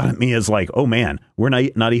jumped out at me as like, oh man, we're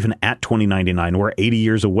not even at 2099. We're 80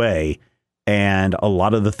 years away. And a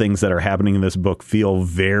lot of the things that are happening in this book feel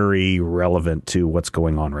very relevant to what's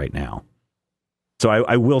going on right now. So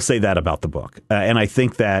I will say that about the book. And I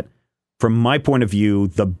think that from my point of view,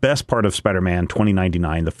 the best part of Spider-Man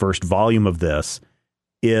 2099, the first volume of this,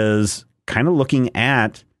 is kind of looking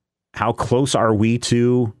at how close are we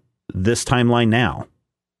to this timeline now?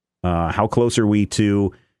 How close are we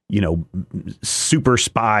to, super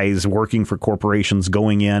spies working for corporations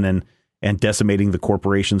going in and decimating the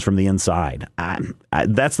corporations from the inside?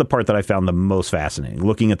 That's the part that I found the most fascinating.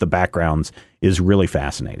 Looking at the backgrounds is really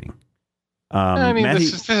fascinating.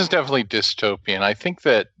 This is definitely dystopian. I think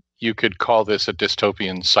that you could call this a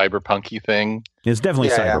dystopian cyberpunky thing. It's definitely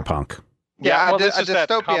cyberpunk. Yeah, this is that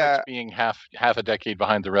comics being half a decade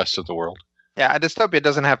behind the rest of the world. Yeah, a dystopia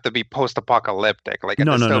doesn't have to be post-apocalyptic. Like a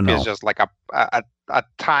dystopia is just like a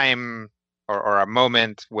time or a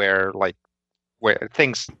moment where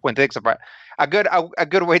things are a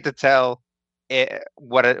good way to tell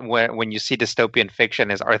when you see dystopian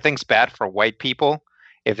fiction is, are things bad for white people?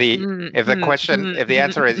 If the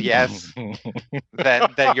answer is yes,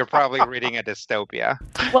 then you're probably reading a dystopia.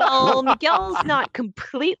 Well, Miguel's not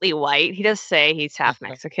completely white. He does say he's half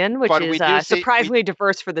Mexican, which is surprisingly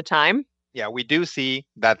diverse for the time. Yeah, we do see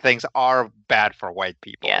that things are bad for white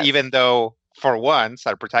people, yes. Even though for once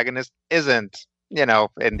our protagonist isn't, in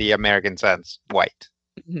the American sense, white.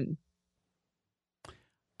 Mm-hmm.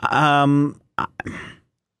 I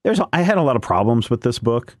had a lot of problems with this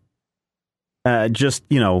book.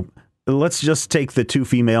 Let's just take the 2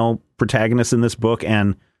 female protagonists in this book,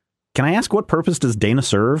 and can I ask, what purpose does Dana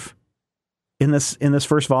serve in this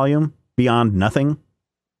first volume beyond nothing?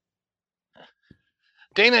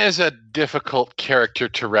 Dana is a difficult character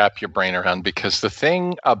to wrap your brain around, because the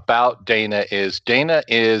thing about Dana is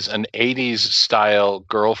an 80s style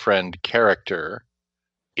girlfriend character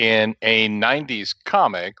in a 90s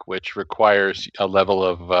comic, which requires a level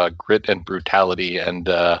of grit and brutality and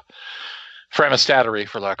framistatery,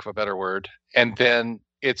 for lack of a better word. And then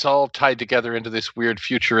it's all tied together into this weird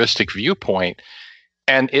futuristic viewpoint.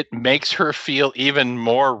 And it makes her feel even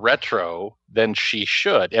more retro than she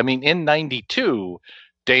should. I mean, in 92,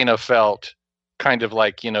 Dana felt kind of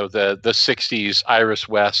like, the 60s Iris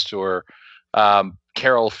West or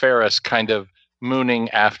Carol Ferris kind of mooning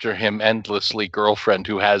after him endlessly girlfriend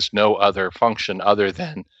who has no other function other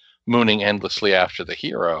than mooning endlessly after the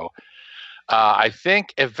hero. I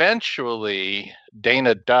think eventually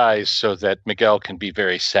Dana dies so that Miguel can be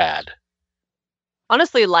very sad.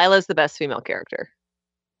 Honestly, Lila's the best female character.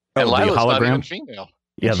 And the Lila's not hologram? even female.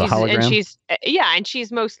 Yeah, the hologram. And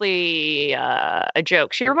she's mostly a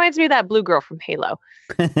joke. She reminds me of that blue girl from Halo.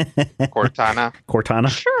 Cortana. Cortana?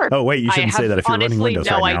 Sure. Oh, wait, you shouldn't say that if you're running Windows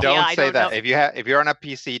no right now. idea. Don't say that. If you're on a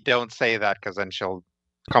PC, don't say that, because then she'll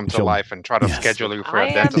come to life and try to schedule you for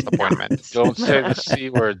a dentist appointment. Don't say the C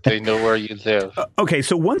word. They know where you live. Okay,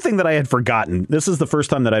 so one thing that I had forgotten, this is the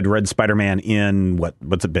first time that I'd read Spider-Man in,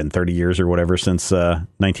 what's it been, 30 years or whatever, since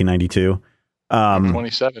 1992?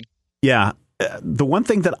 27. Yeah. The one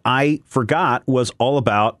thing that I forgot was all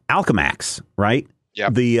about Alchemax, right?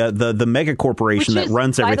 Yeah. The mega corporation that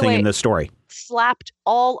runs everything in this story. Slapped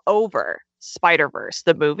all over Spider-Verse,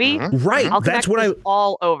 the movie. Mm-hmm. Right. Alchemax That's what is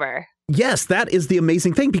all over. Yes, that is the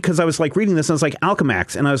amazing thing, because I was like reading this and I was like,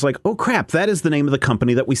 Alchemax, and I was like, oh crap, that is the name of the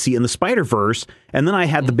company that we see in the Spider-Verse. And then I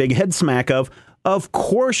had the big head smack of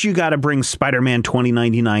course you got to bring Spider-Man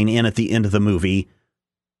 2099 in at the end of the movie,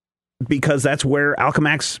 because that's where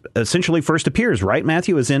Alchemax essentially first appears, right?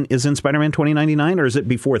 Matthew is in Spider-Man 2099, or is it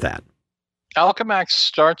before that? Alchemax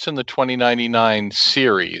starts in the 2099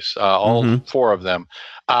 series, all four of them.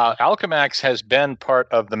 Alchemax has been part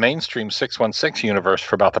of the mainstream 616 universe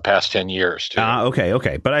for about the past 10 years, too.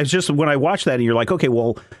 Okay. But I was just, when I watched that, and you're like, okay,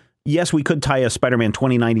 well, yes, we could tie a Spider-Man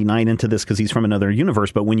 2099 into this because he's from another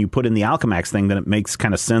universe, but when you put in the Alchemax thing, then it makes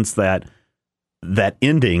kind of sense that that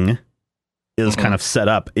ending is kind of set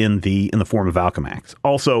up in the form of Alchemax.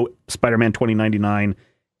 Also, Spider-Man 2099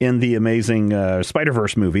 in the amazing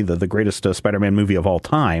Spider-Verse movie, the greatest Spider-Man movie of all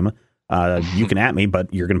time. You can at me,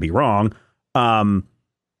 but you're going to be wrong.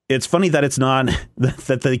 It's funny that it's not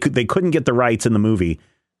that they couldn't get the rights in the movie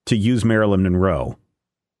to use Marilyn Monroe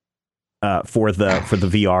for the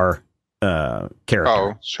VR character.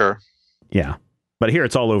 Oh, sure. Yeah, but here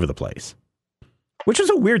it's all over the place. Which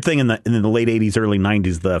is a weird thing in the late 80s, early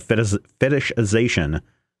 90s, the fetishization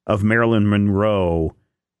of Marilyn Monroe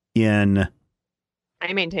in.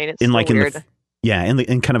 I maintain it's in like weird.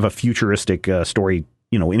 In kind of a futuristic story,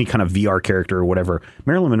 any kind of VR character or whatever.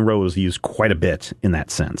 Marilyn Monroe is used quite a bit in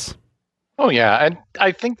that sense. Oh, yeah. And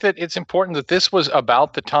I think that it's important that this was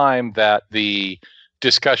about the time that the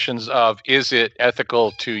discussions of is it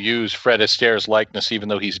ethical to use Fred Astaire's likeness even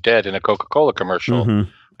though he's dead in a Coca-Cola commercial.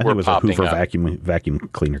 I think it was a Hoover vacuum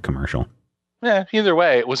cleaner commercial. Yeah, either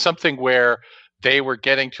way, it was something where they were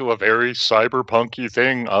getting to a very cyberpunky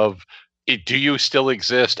thing of, do you still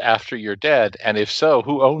exist after you're dead? And if so,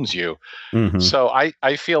 who owns you? So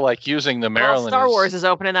I feel like using the Marilyn... Star Wars is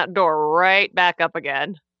opening that door right back up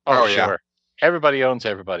again. Oh, sure. Yeah. Everybody owns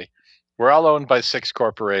everybody. We're all owned by 6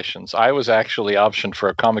 corporations. I was actually optioned for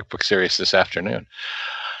a comic book series this afternoon.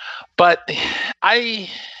 But I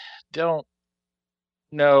don't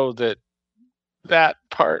know that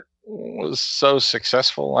part was so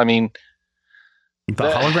successful. I mean...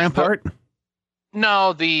 The hologram part?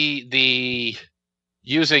 No, the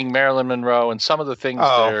using Marilyn Monroe and some of the things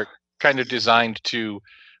that are kind of designed to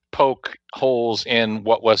poke holes in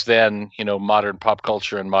what was then, modern pop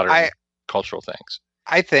culture and modern cultural things.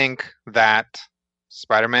 I think that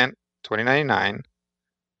Spider-Man 2099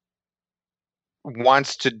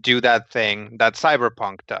 wants to do that thing that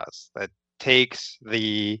Cyberpunk does, that takes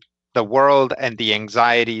the world and the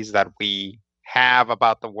anxieties that we have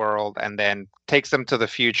about the world and then takes them to the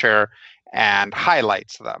future and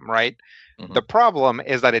highlights them, right? The problem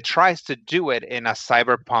is that it tries to do it in a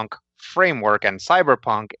cyberpunk framework, and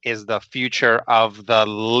cyberpunk is the future of the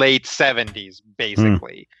late 70s,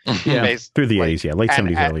 basically. Through the 80s, late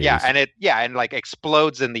 70s, early 80s. And like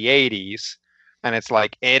explodes in the 80s, and it's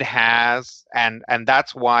like it has, and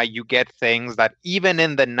that's why you get things that even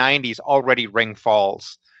in the 90s already ring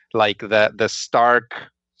false, like the Stark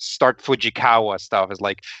Fujikawa stuff is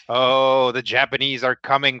like, oh, the Japanese are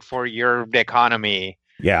coming for your economy,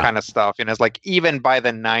 kind of stuff. And it's like, even by the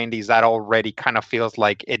 90s, that already kind of feels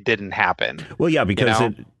like it didn't happen. Well, yeah,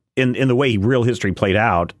 because in the way real history played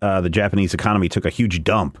out, the Japanese economy took a huge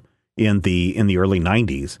dump in the early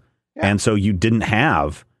 90s. Yeah. And so you didn't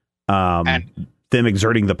have them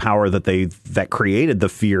exerting the power that created the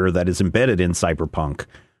fear that is embedded in cyberpunk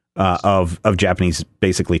of Japanese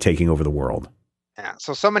basically taking over the world. Yeah,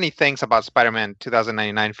 so many things about Spider-Man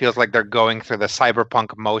 2099 feels like they're going through the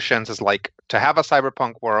cyberpunk motions. It's like, to have a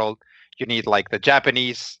cyberpunk world, you need like the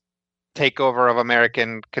Japanese takeover of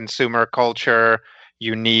American consumer culture.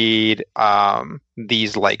 You need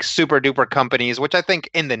these like super duper companies, which I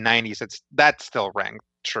think in the 90s that still rang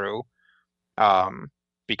true,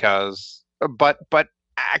 because but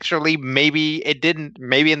actually maybe it didn't.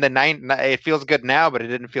 Maybe in the it feels good now, but it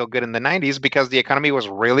didn't feel good in the 90s because the economy was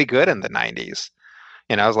really good in the 90s.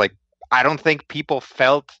 I was like, I don't think people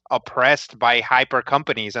felt oppressed by hyper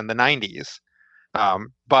companies in the 90s,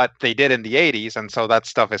 but they did in the 80s, and so that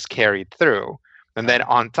stuff is carried through. And then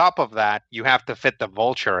on top of that, you have to fit the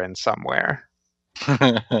Vulture in somewhere.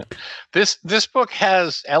 This book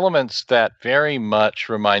has elements that very much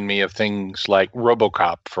remind me of things like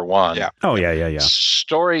RoboCop, for one. Yeah. Oh, yeah.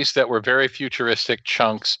 Stories that were very futuristic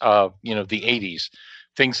chunks of, the 80s.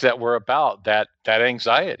 Things that were about that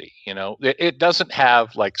anxiety. It doesn't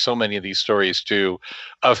have, like so many of these stories do,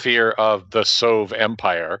 a fear of the Sov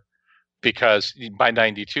Empire, because by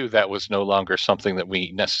 92 that was no longer something that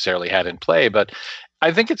we necessarily had in play. But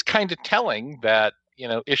I think it's kind of telling that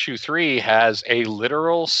issue 3 has a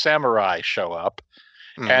literal samurai show up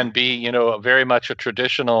and be very much a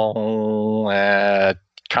traditional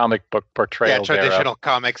comic book portrayal. Yeah, traditional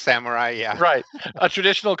comic samurai. Yeah, right. A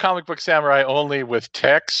traditional comic book samurai, only with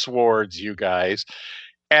tech swords, you guys.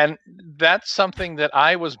 And that's something that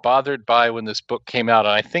I was bothered by when this book came out.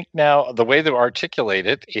 And I think now the way to articulate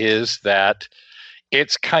it is that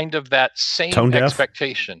it's kind of that same tone deaf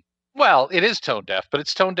expectation. Well, it is tone deaf, but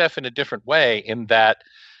it's tone deaf in a different way in that,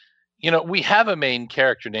 we have a main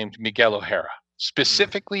character named Miguel O'Hara,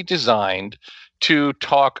 specifically designed to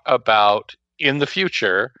talk about, in the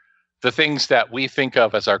future, the things that we think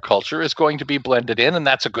of as our culture is going to be blended in, and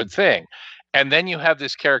that's a good thing. And then you have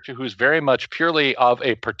this character who's very much purely of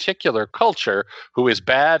a particular culture, who is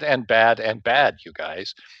bad and bad and bad, you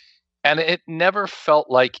guys. And it never felt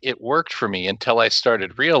like it worked for me until I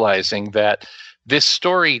started realizing that this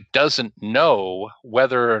story doesn't know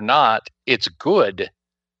whether or not it's good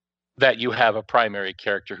that you have a primary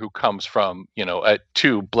character who comes from,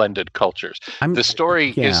 two blended cultures. The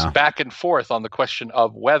story is back and forth on the question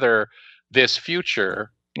of whether this future,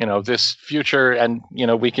 and,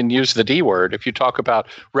 we can use the D word if you talk about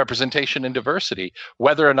representation and diversity,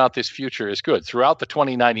 whether or not this future is good. Throughout the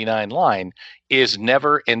 2099 line is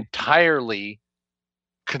never entirely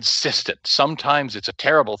consistent. Sometimes it's a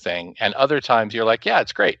terrible thing, and other times you're like, yeah,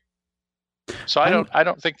 it's great. So I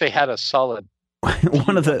don't think they had a solid.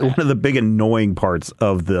 One of the big annoying parts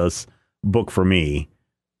of this book for me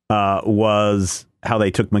was how they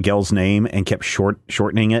took Miguel's name and kept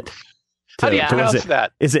shortening it. How do you pronounce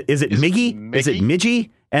that? Is it Miggy? Is it Midgie?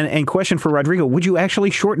 And question for Rodrigo: would you actually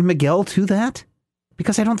shorten Miguel to that?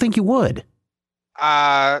 Because I don't think you would.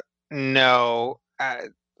 No.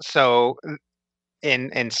 So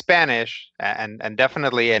in Spanish and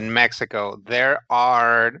definitely in Mexico, there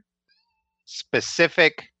are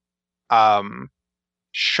specific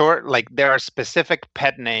there are specific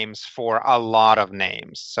pet names for a lot of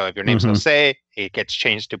names. So if your name's Jose, it gets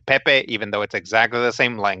changed to Pepe, even though it's exactly the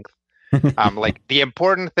same length. The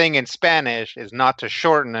important thing in Spanish is not to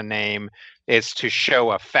shorten a name, is to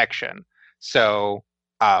show affection. So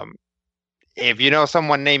if you know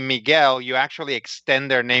someone named Miguel, you actually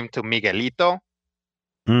extend their name to Miguelito.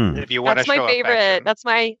 If you want to show affection. That's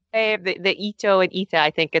my favorite. The Ito and Ita,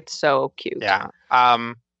 I think it's so cute. Yeah.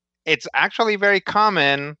 It's actually very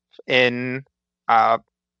common in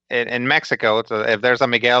Mexico. If there's a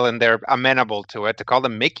Miguel and they're amenable to it, to call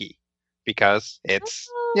them Mickey, because it's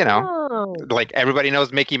like everybody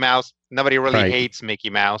knows Mickey Mouse. Nobody really hates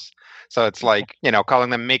Mickey Mouse, so it's like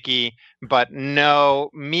calling them Mickey. But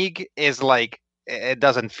no, Mig is like, it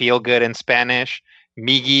doesn't feel good in Spanish.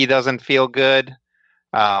 Miggy doesn't feel good.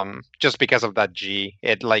 Just because of that G,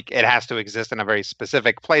 it has to exist in a very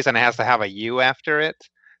specific place, and it has to have a U after it.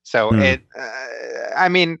 So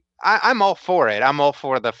I'm all for it. I'm all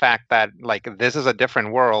for the fact that this is a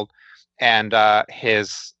different world, and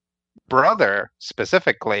his brother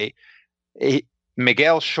specifically,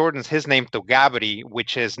 Miguel shortens his name to Gabri,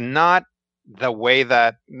 which is not the way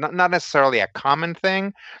that not necessarily a common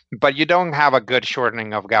thing, but you don't have a good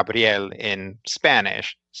shortening of Gabriel in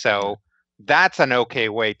Spanish, so that's an okay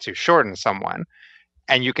way to shorten someone.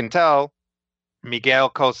 And you can tell Miguel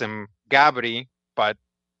calls him Gabri, but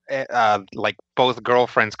both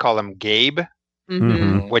girlfriends call him Gabe,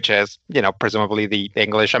 which is, presumably the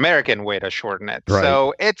English American way to shorten it. Right.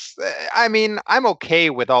 So it's, I'm okay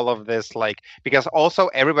with all of this, because also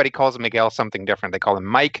everybody calls Miguel something different. They call him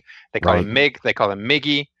Mike, they call him Mig, they call him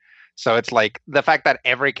Miggy. So it's the fact that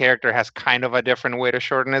every character has kind of a different way to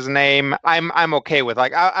shorten his name. I'm okay with.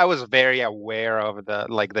 I was very aware of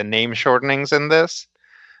the name shortenings in this,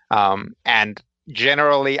 and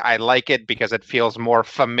generally I like it because it feels more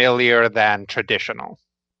familiar than traditional.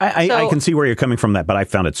 I can see where you're coming from that, but I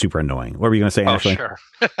found it super annoying. What were you going to say, Ashley? Sure.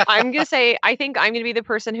 I'm going to say I think I'm going to be the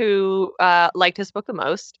person who liked his book the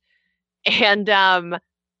most. And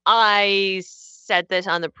I said this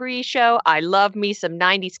on the pre-show. I love me some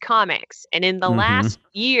 90s comics. And in the last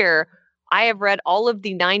year, I have read all of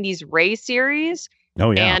the 90s Ray series.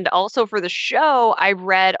 Oh, yeah. And also for the show, I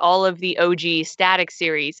read all of the OG Static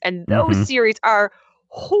series. And those series are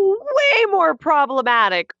way more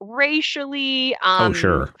problematic racially,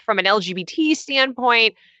 sure. from an LGBT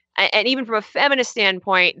standpoint, and even from a feminist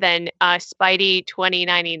standpoint than Spidey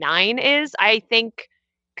 2099 is. I think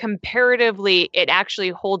comparatively, it actually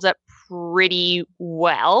holds up pretty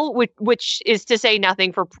well, which is to say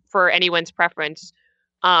nothing for anyone's preference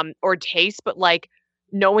or taste, but like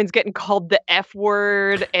no one's getting called the F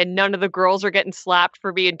word and none of the girls are getting slapped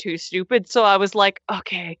for being too stupid. So I was like,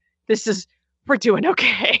 okay, we're doing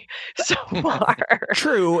okay so far.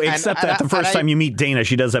 True, except that the first time you meet Dana,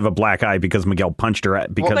 she does have a black eye because Miguel punched her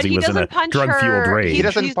because he was in a drug-fueled rage. He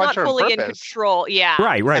doesn't He's punch her not fully on in purpose. control. Yeah.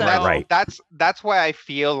 Right. That's why I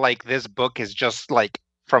feel like this book is just like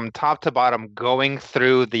from top to bottom going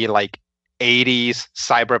through the like 80s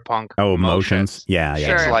cyberpunk emotions. Yeah.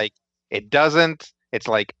 Sure. It's like it's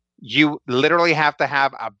like you literally have to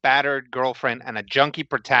have a battered girlfriend and a junkie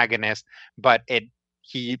protagonist, but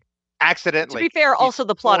he accidentally. To be fair, also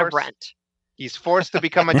the plot of Rent. He's forced to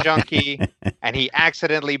become a junkie and he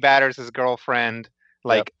accidentally batters his girlfriend.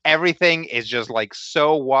 Like everything is just like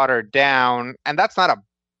so watered down, and that's not a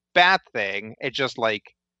bad thing. It's just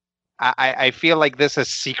like I feel like this is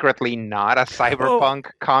secretly not a cyberpunk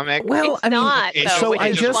comic. Well, it's not.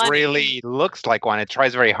 It just really looks like one. It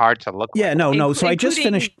tries very hard to look like no. So I just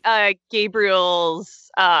finished Gabriel's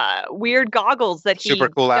weird goggles that he super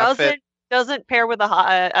cool outfit. Doesn't pair with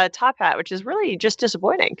a top hat, which is really just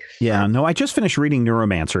disappointing. Yeah, no, I just finished reading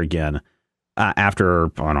Neuromancer again after,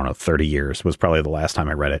 I don't know, 30 years was probably the last time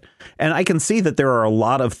I read it. And I can see that there are a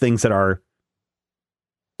lot of things that are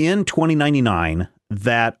in 2099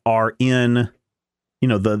 that are in,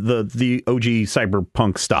 the OG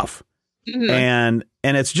cyberpunk stuff. Mm-hmm. And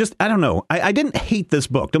it's just, I don't know. I didn't hate this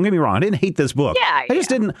book. Don't get me wrong. I didn't hate this book. Yeah,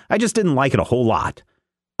 I just didn't like it a whole lot.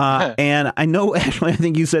 And I know, Ashley, I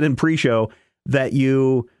think you said in pre-show that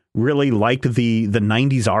you really liked the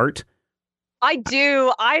 90s art. I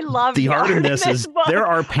do. I love the art in this. There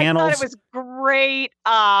are panels. I thought it was great.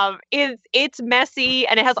 It's messy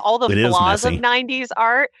and it has all the flaws of 90s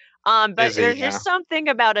art. But there's just something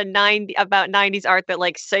about 90s art that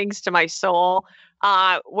like sings to my soul.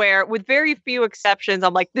 Where with very few exceptions,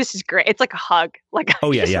 I'm like, this is great. It's like a hug. Like,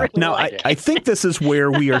 yeah. Really now, I think this is where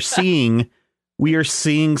we are seeing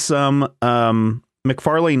some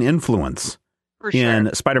McFarlane influence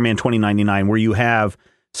in Spider-Man 2099, where you have,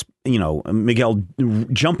 Miguel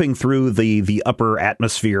jumping through the upper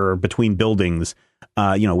atmosphere between buildings,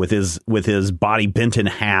 with his body bent in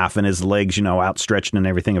half and his legs, outstretched and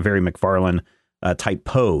everything, a very McFarlane type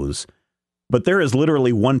pose. But there is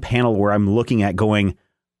literally one panel where I'm looking at going,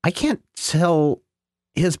 I can't tell.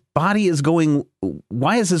 His body is going,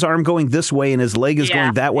 why is his arm going this way and his leg is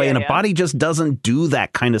going that way? And a body just doesn't do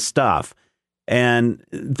that kind of stuff. And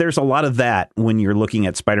there's a lot of that when you're looking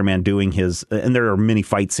at Spider-Man doing and there are many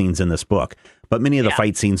fight scenes in this book, but many of the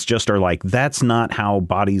fight scenes just are like, that's not how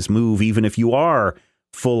bodies move, even if you are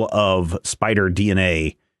full of spider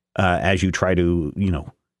DNA, as you try to,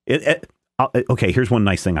 okay, here's one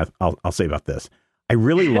nice thing I'll say about this. I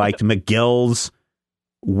really liked Miguel's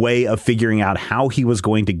way of figuring out how he was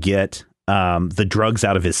going to get the drugs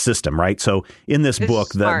out of his system, right? So in this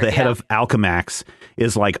book, the head of Alchemax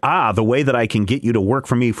is like, the way that I can get you to work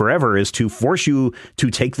for me forever is to force you to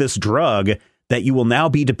take this drug that you will now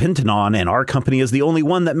be dependent on, and our company is the only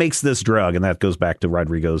one that makes this drug. And that goes back to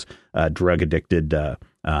Rodrigo's drug-addicted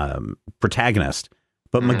protagonist.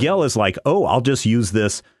 But Miguel is like, I'll just use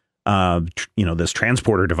this, this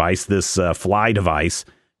transporter device, this fly device,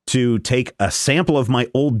 to take a sample of my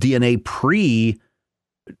old DNA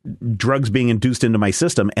drugs being induced into my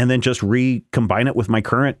system and then just recombine it with my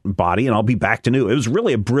current body and I'll be back to new. It was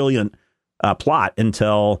really a brilliant plot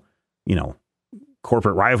until,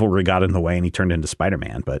 corporate rivalry got in the way and he turned into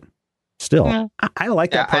Spider-Man. But still, I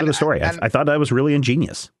like that part of the story. I thought that was really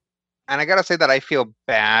ingenious. And I got to say that I feel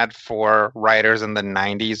bad for writers in the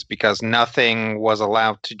 90s because nothing was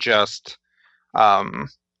allowed to just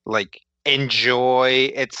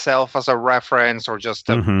enjoy itself as a reference or just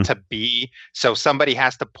to be. So somebody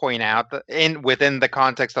has to point out that within the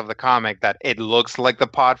context of the comic that it looks like the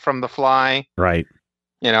pod from The Fly. Right.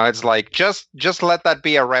 It's like just let that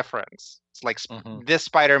be a reference. It's like this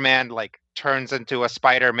Spider-Man turns into a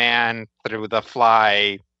Spider-Man through The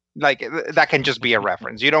Fly. Like that can just be a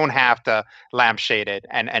reference. You don't have to lampshade it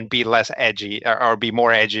and be less edgy or be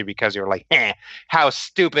more edgy because you're like, how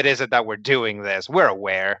stupid is it that we're doing this? We're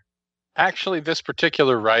aware. Actually, this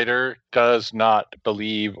particular writer does not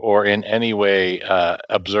believe or in any way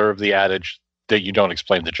observe the adage that you don't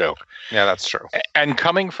explain the joke. Yeah, that's true. And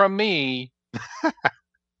coming from me,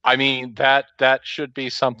 I mean, that should be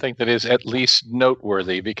something that is at least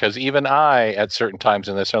noteworthy, because even I, at certain times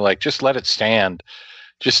in this, are like, just let it stand.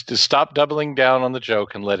 Just to stop doubling down on the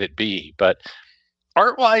joke and let it be. But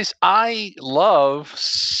art-wise, I love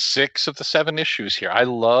 6 of the 7 issues here. I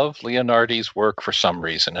love Leonardi's work for some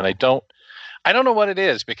reason, and I don't know what it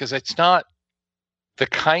is, because it's not the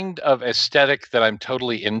kind of aesthetic that I'm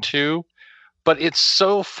totally into, but it's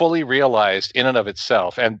so fully realized in and of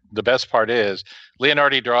itself. And the best part is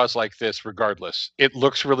Leonardi draws like this regardless. It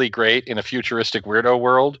looks really great in a futuristic weirdo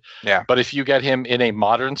world. Yeah. But if you get him in a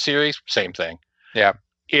modern series, same thing. Yeah.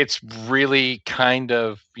 It's really kind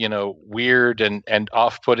of, weird and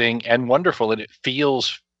off-putting and wonderful, and it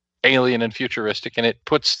feels alien and futuristic, and it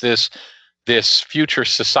puts this future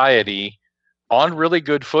society on really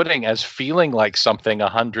good footing as feeling like something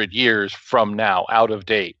 100 years from now, out of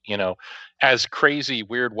date, as crazy,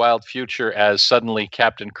 weird, wild future as suddenly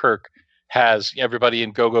Captain Kirk has everybody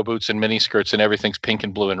in go-go boots and miniskirts and everything's pink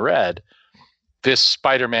and blue and red. This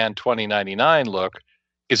Spider-Man 2099 look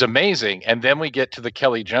is amazing. And then we get to the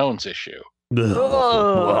Kelly Jones issue. Have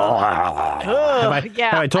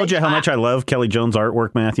I told you how much I love Kelly Jones'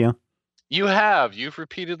 artwork, Matthew? You have. You've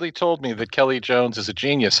repeatedly told me that Kelly Jones is a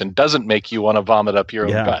genius and doesn't make you want to vomit up your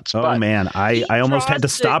own guts. Oh, man. I almost had to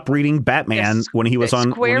stop reading Batman when he was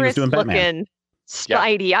doing Batman.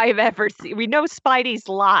 Spidey I've ever seen. We know Spidey's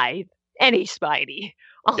live. Any Spidey.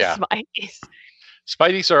 All Spideys.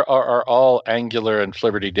 Spideys are all angular and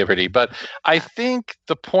flibberty-dibberty. But I think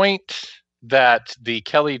the point that the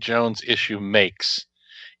Kelly Jones issue makes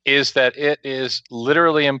is that it is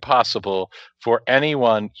literally impossible for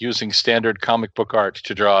anyone using standard comic book art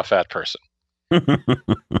to draw a fat person.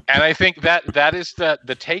 And I think that is the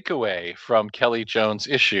takeaway from Kelly Jones'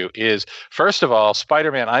 issue is, first of all,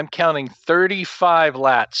 Spider-Man, I'm counting 35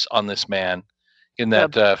 lats on this man in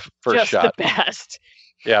that first shot. Just the best.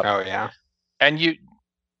 Yeah. Oh, yeah.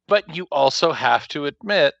 But you also have to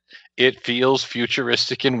admit it feels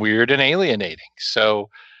futuristic and weird and alienating. So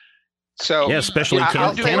yeah, especially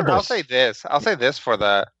cannibals. I'll say this for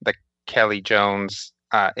the Kelly Jones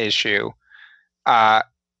issue.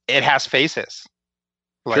 It has faces.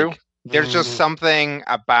 True. There's just something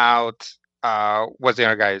about what's the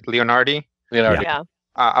other guy? Leonardi. Yeah.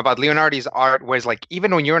 About Leonardi's art, where it's like,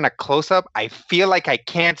 even when you're in a close-up, I feel like I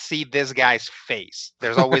can't see this guy's face.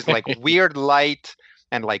 There's always like weird light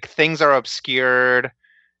and like things are obscured.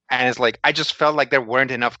 And it's like, I just felt like there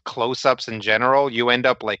weren't enough close-ups in general. You end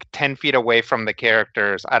up like 10 feet away from the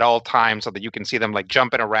characters at all times so that you can see them like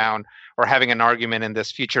jumping around or having an argument in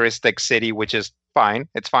this futuristic city, which is fine.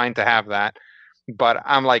 It's fine to have that. But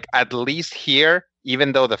I'm like, at least here,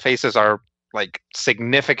 even though the faces are like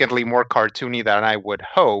significantly more cartoony than I would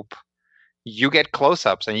hope, you get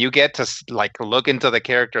close-ups and you get to like look into the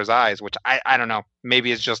character's eyes, which I don't know.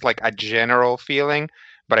 Maybe it's just like a general feeling.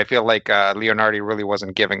 But I feel like Leonardi really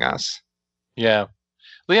wasn't giving us. Yeah.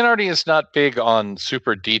 Leonardi is not big on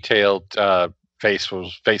super detailed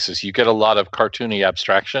faces. You get a lot of cartoony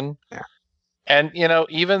abstraction. Yeah. And,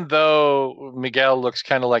 even though Miguel looks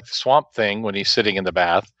kind of like the Swamp Thing when he's sitting in the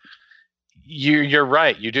bath, you're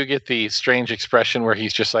right. You do get the strange expression where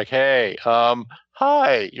he's just like, hey,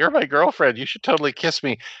 hi, you're my girlfriend. You should totally kiss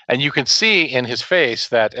me. And you can see in his face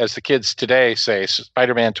that, as the kids today say,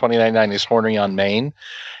 Spider-Man 2099 is horny on main.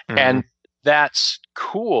 Mm-hmm. And that's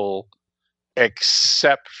cool,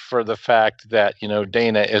 except for the fact that,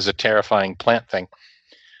 Dana is a terrifying plant thing.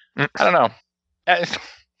 I don't know.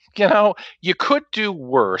 You could do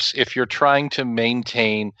worse if you're trying to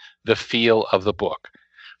maintain the feel of the book.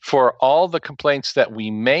 For all the complaints that we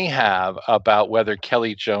may have about whether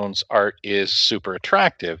Kelly Jones' art is super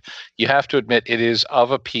attractive, you have to admit it is of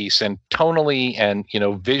a piece and tonally and,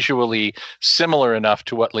 visually similar enough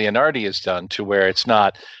to what Leonardi has done, to where it's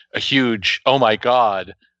not a huge, oh my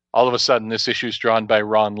God, all of a sudden this issue is drawn by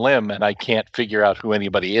Ron Lim and I can't figure out who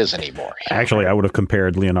anybody is anymore. Actually, I would have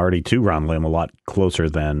compared Leonardi to Ron Lim a lot closer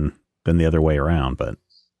than the other way around, but...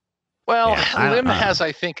 Well, Lim has,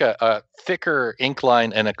 I think, a thicker ink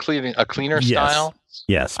line and a cleaner style.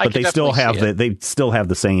 Yes, but they still have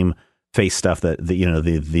the same face stuff that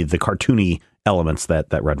the cartoony elements that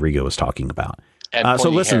Rodrigo was talking about. And so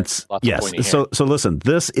listen, so listen.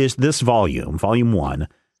 This volume 1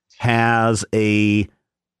 has a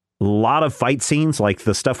lot of fight scenes, like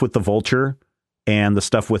the stuff with the Vulture and the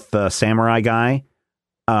stuff with the Samurai Guy.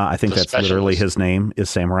 I think that's literally his name is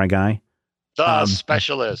Samurai Guy. The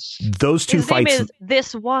Specialist. Those two His fights. name is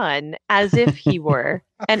This One, as if he were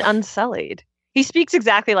an Unsullied. He speaks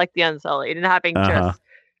exactly like the Unsullied, and having just,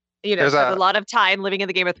 spent a lot of time living in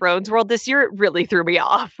the Game of Thrones world this year, it really threw me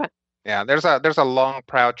off. Yeah, there's a long,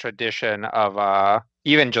 proud tradition of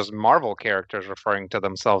even just Marvel characters referring to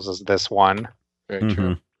themselves as This One. Very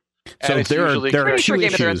true. So there are two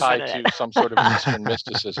issues tied to some sort of Eastern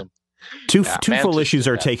mysticism. Two full issues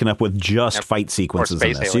are taken up with just fight sequences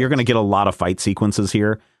in this. So you're going to get a lot of fight sequences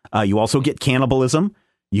here. You also get cannibalism.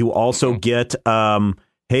 You also get,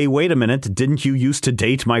 hey, wait a minute, didn't you used to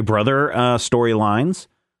date my brother storylines?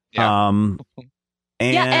 Yeah. And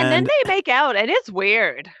then they make out, and it's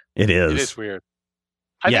weird. It is. It is weird.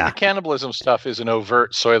 I think the cannibalism stuff is an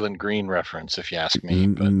overt Soylent Green reference, if you ask me.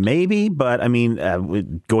 Maybe, but I mean,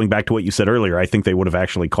 going back to what you said earlier, I think they would have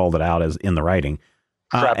actually called it out as in the writing.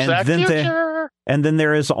 And then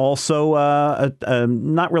there is also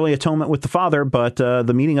not really atonement with the father, but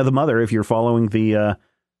the meeting of the mother. If you're following the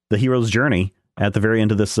hero's journey at the very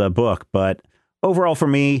end of this book, but overall, for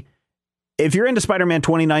me, if you're into Spider-Man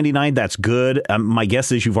 2099, that's good. My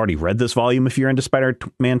guess is you've already read this volume if you're into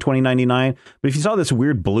Spider-Man 2099. But if you saw this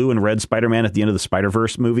weird blue and red Spider-Man at the end of the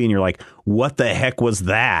Spider-Verse movie and you're like, what the heck was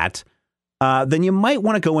that? Then you might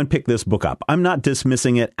want to go and pick this book up. I'm not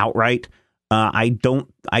dismissing it outright. I've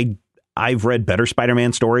read better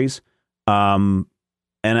Spider-Man stories. And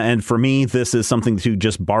for me, this is something to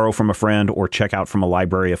just borrow from a friend or check out from a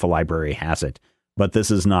library if a library has it. But this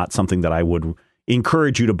is not something that I would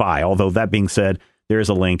encourage you to buy. Although that being said, there is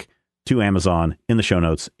a link to Amazon in the show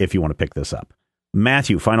notes if you want to pick this up.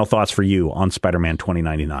 Matthew, final thoughts for you on Spider-Man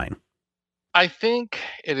 2099. I think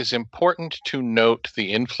it is important to note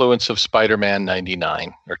the influence of Spider-Man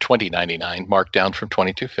 99 or 2099, marked down from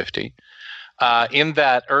 2250. In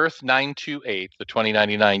that Earth 928, the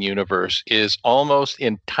 2099 universe is almost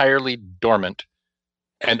entirely dormant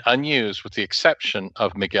and unused, with the exception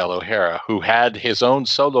of Miguel O'Hara, who had his own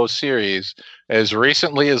solo series as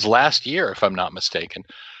recently as last year, if I'm not mistaken.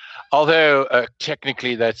 Although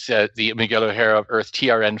technically that's the Miguel O'Hara of Earth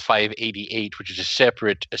TRN 588, which is a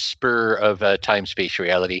separate spur of time-space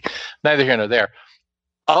reality. Neither here nor there.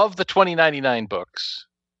 Of the 2099 books,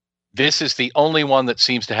 this is the only one that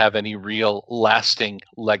seems to have any real lasting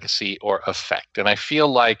legacy or effect. And I feel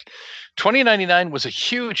like 2099 was a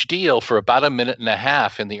huge deal for about a minute and a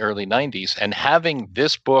half in the early 90s. And having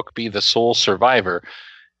this book be the sole survivor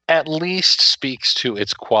at least speaks to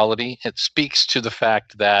its quality. It speaks to the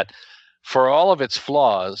fact that for all of its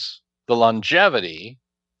flaws, the longevity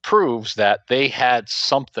proves that they had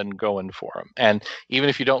something going for them. And even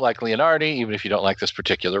if you don't like Leonardi, even if you don't like this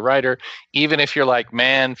particular writer, even if you're like,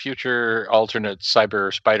 man, future alternate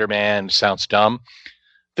cyber Spider-Man sounds dumb,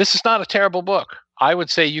 this is not a terrible book. I would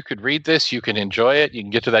say you could read this, you can enjoy it, you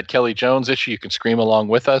can get to that Kelly Jones issue, you can scream along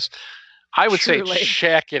with us. I would say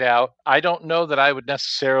check it out. I don't know that I would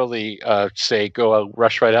necessarily say go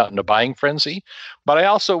rush right out into buying frenzy, but I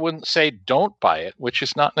also wouldn't say don't buy it, which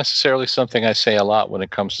is not necessarily something I say a lot when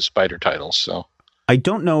it comes to Spider titles. So I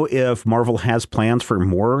don't know if Marvel has plans for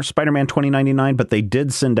more Spider-Man 2099, but they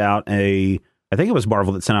did send out I think it was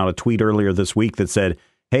Marvel that sent out a tweet earlier this week that said,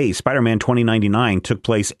 hey, Spider-Man 2099 took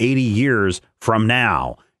place 80 years from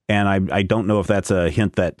now. And I don't know if that's a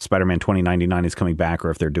hint that Spider-Man 2099 is coming back or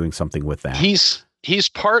if they're doing something with that. He's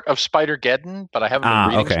part of Spider-Geddon, but I haven't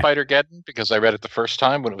been reading Spider-Geddon because I read it the first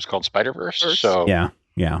time when it was called Spider-Verse. So yeah.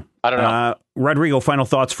 I don't know. Rodrigo, final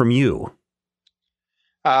thoughts from you.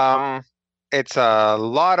 It's a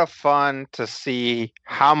lot of fun to see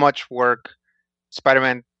how much work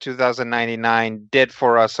Spider-Man 2099 did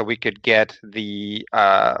for us, so we could get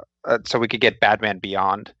Batman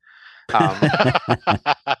Beyond.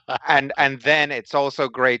 And then it's also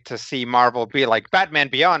great to see Marvel be like, Batman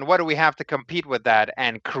Beyond, what do we have to compete with that?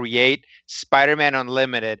 And create Spider-Man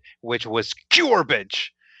Unlimited, which was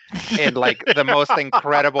garbage in like the most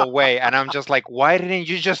incredible way. And I'm just like, why didn't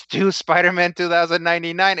you just do Spider-Man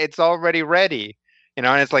 2099? It's already ready. And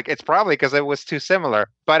it's like, it's probably because it was too similar.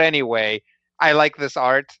 But anyway, I like this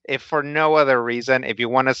art. If for no other reason, if you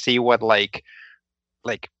want to see what like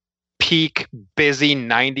peak busy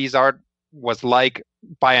 90s art was like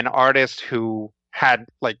by an artist who had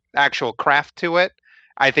like actual craft to it,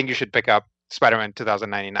 I think you should pick up Spider-Man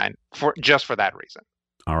 2099 for that reason.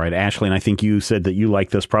 All right, Ashley, and I think you said that you like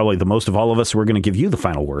this probably the most of all of us. We're going to give you the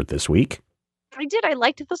final word this week. I did. I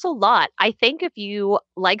liked this a lot. I think if you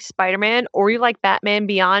like Spider-Man or you like Batman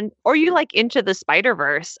Beyond or you like Into the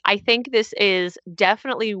Spider-Verse, I think this is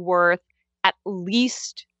definitely worth at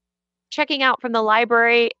least checking out from the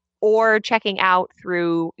library or checking out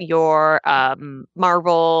through your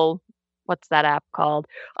Marvel, what's that app called?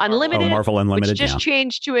 Unlimited. Oh, Marvel Unlimited, which just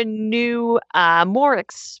changed to a new, more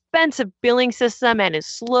expensive billing system and is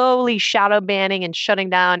slowly shadow banning and shutting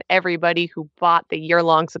down everybody who bought the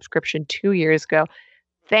year-long subscription 2 years ago.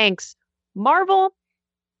 Thanks, Marvel.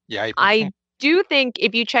 Yeah, I do think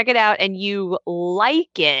if you check it out and you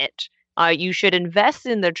like it, you should invest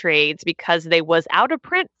in the trades because they was out of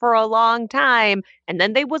print for a long time and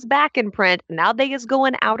then they was back in print. And now they is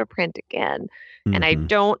going out of print again. Mm-hmm. And I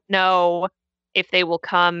don't know if they will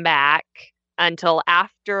come back until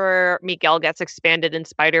after Miguel gets expanded in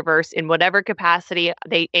Spider-Verse in whatever capacity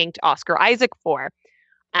they inked Oscar Isaac for.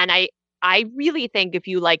 And I really think if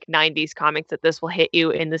you like 90s comics that this will hit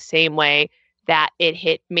you in the same way that it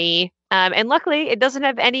hit me. And luckily, it doesn't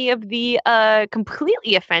have any of the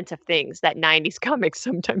completely offensive things that 90s comics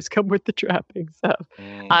sometimes come with the trappings of.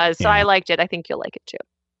 So I liked it. I think you'll like it too.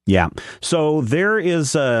 Yeah. So there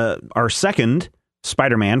is our second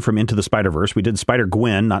Spider-Man from Into the Spider-Verse. We did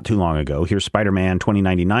Spider-Gwen not too long ago. Here's Spider-Man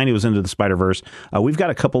 2099. He was Into the Spider-Verse. We've got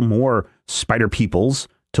a couple more Spider-Peoples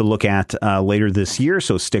to look at later this year,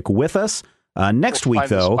 so stick with us. Next week,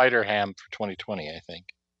 though... Spider-Ham for 2020, I think.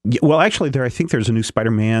 Well, actually, I think there's a new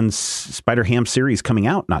Spider-Ham series coming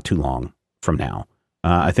out not too long from now.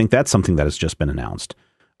 I think that's something that has just been announced.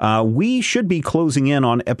 We should be closing in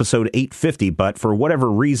on episode 850, but for whatever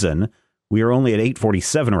reason, we are only at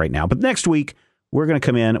 847 right now. But next week, we're going to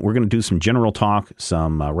come in, we're going to do some general talk,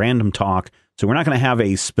 some random talk. So we're not going to have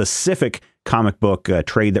a specific comic book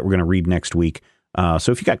trade that we're going to read next week.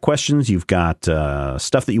 So if you got questions, you've got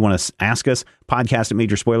stuff that you want to ask us,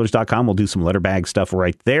 podcast@majorspoilers.com. We'll do some letterbag stuff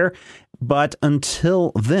right there. But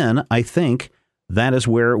until then, I think that is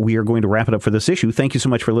where we are going to wrap it up for this issue. Thank you so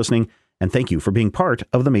much for listening, and thank you for being part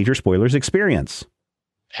of the Major Spoilers experience.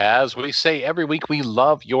 As we say every week, we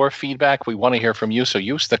love your feedback. We want to hear from you. So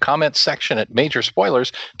use the comments section at Major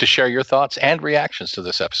Spoilers to share your thoughts and reactions to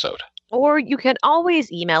this episode. Or you can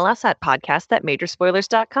always email us at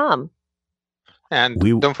podcast@majorspoilers.com. And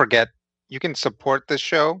don't forget, you can support this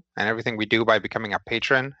show and everything we do by becoming a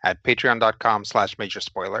patron at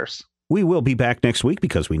patreon.com/majorspoilers. We will be back next week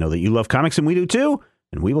because we know that you love comics and we do too.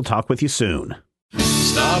 And we will talk with you soon.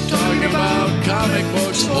 Stop talking about comic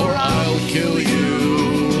books or I'll kill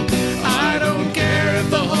you. I don't care if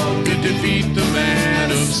the Hulk could defeat the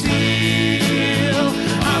Man of Steel.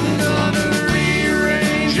 I'm gonna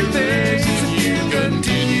rearrange your face if you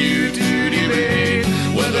continue to debate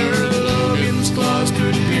whether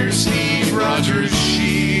could pierce Steve Rogers'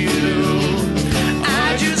 shield.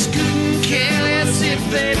 I just couldn't care less if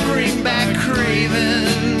they bring back Kraven.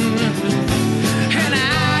 And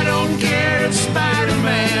I don't care if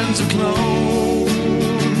Spider-Man's a clone.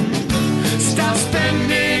 Stop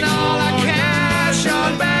spending all our cash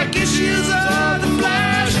on back issues of The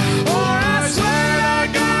Flash, or I swear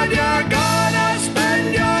to God you're gonna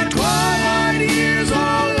spend your 12 years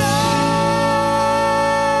alone.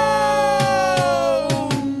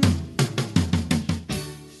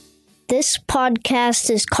 This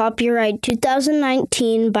podcast is copyright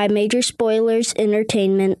 2019 by Major Spoilers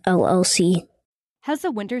Entertainment, LLC. Has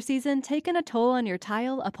the winter season taken a toll on your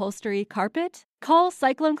tile, upholstery, carpet? Call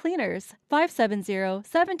Cyclone Cleaners,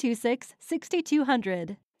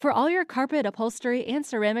 570-726-6200. For all your carpet, upholstery, and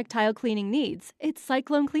ceramic tile cleaning needs, it's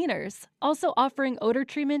Cyclone Cleaners, also offering odor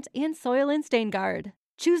treatment and soil and stain guard.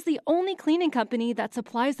 Choose the only cleaning company that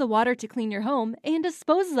supplies the water to clean your home and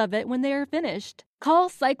disposes of it when they are finished. Call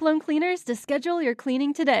Cyclone Cleaners to schedule your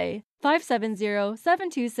cleaning today.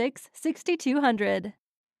 570-726-6200.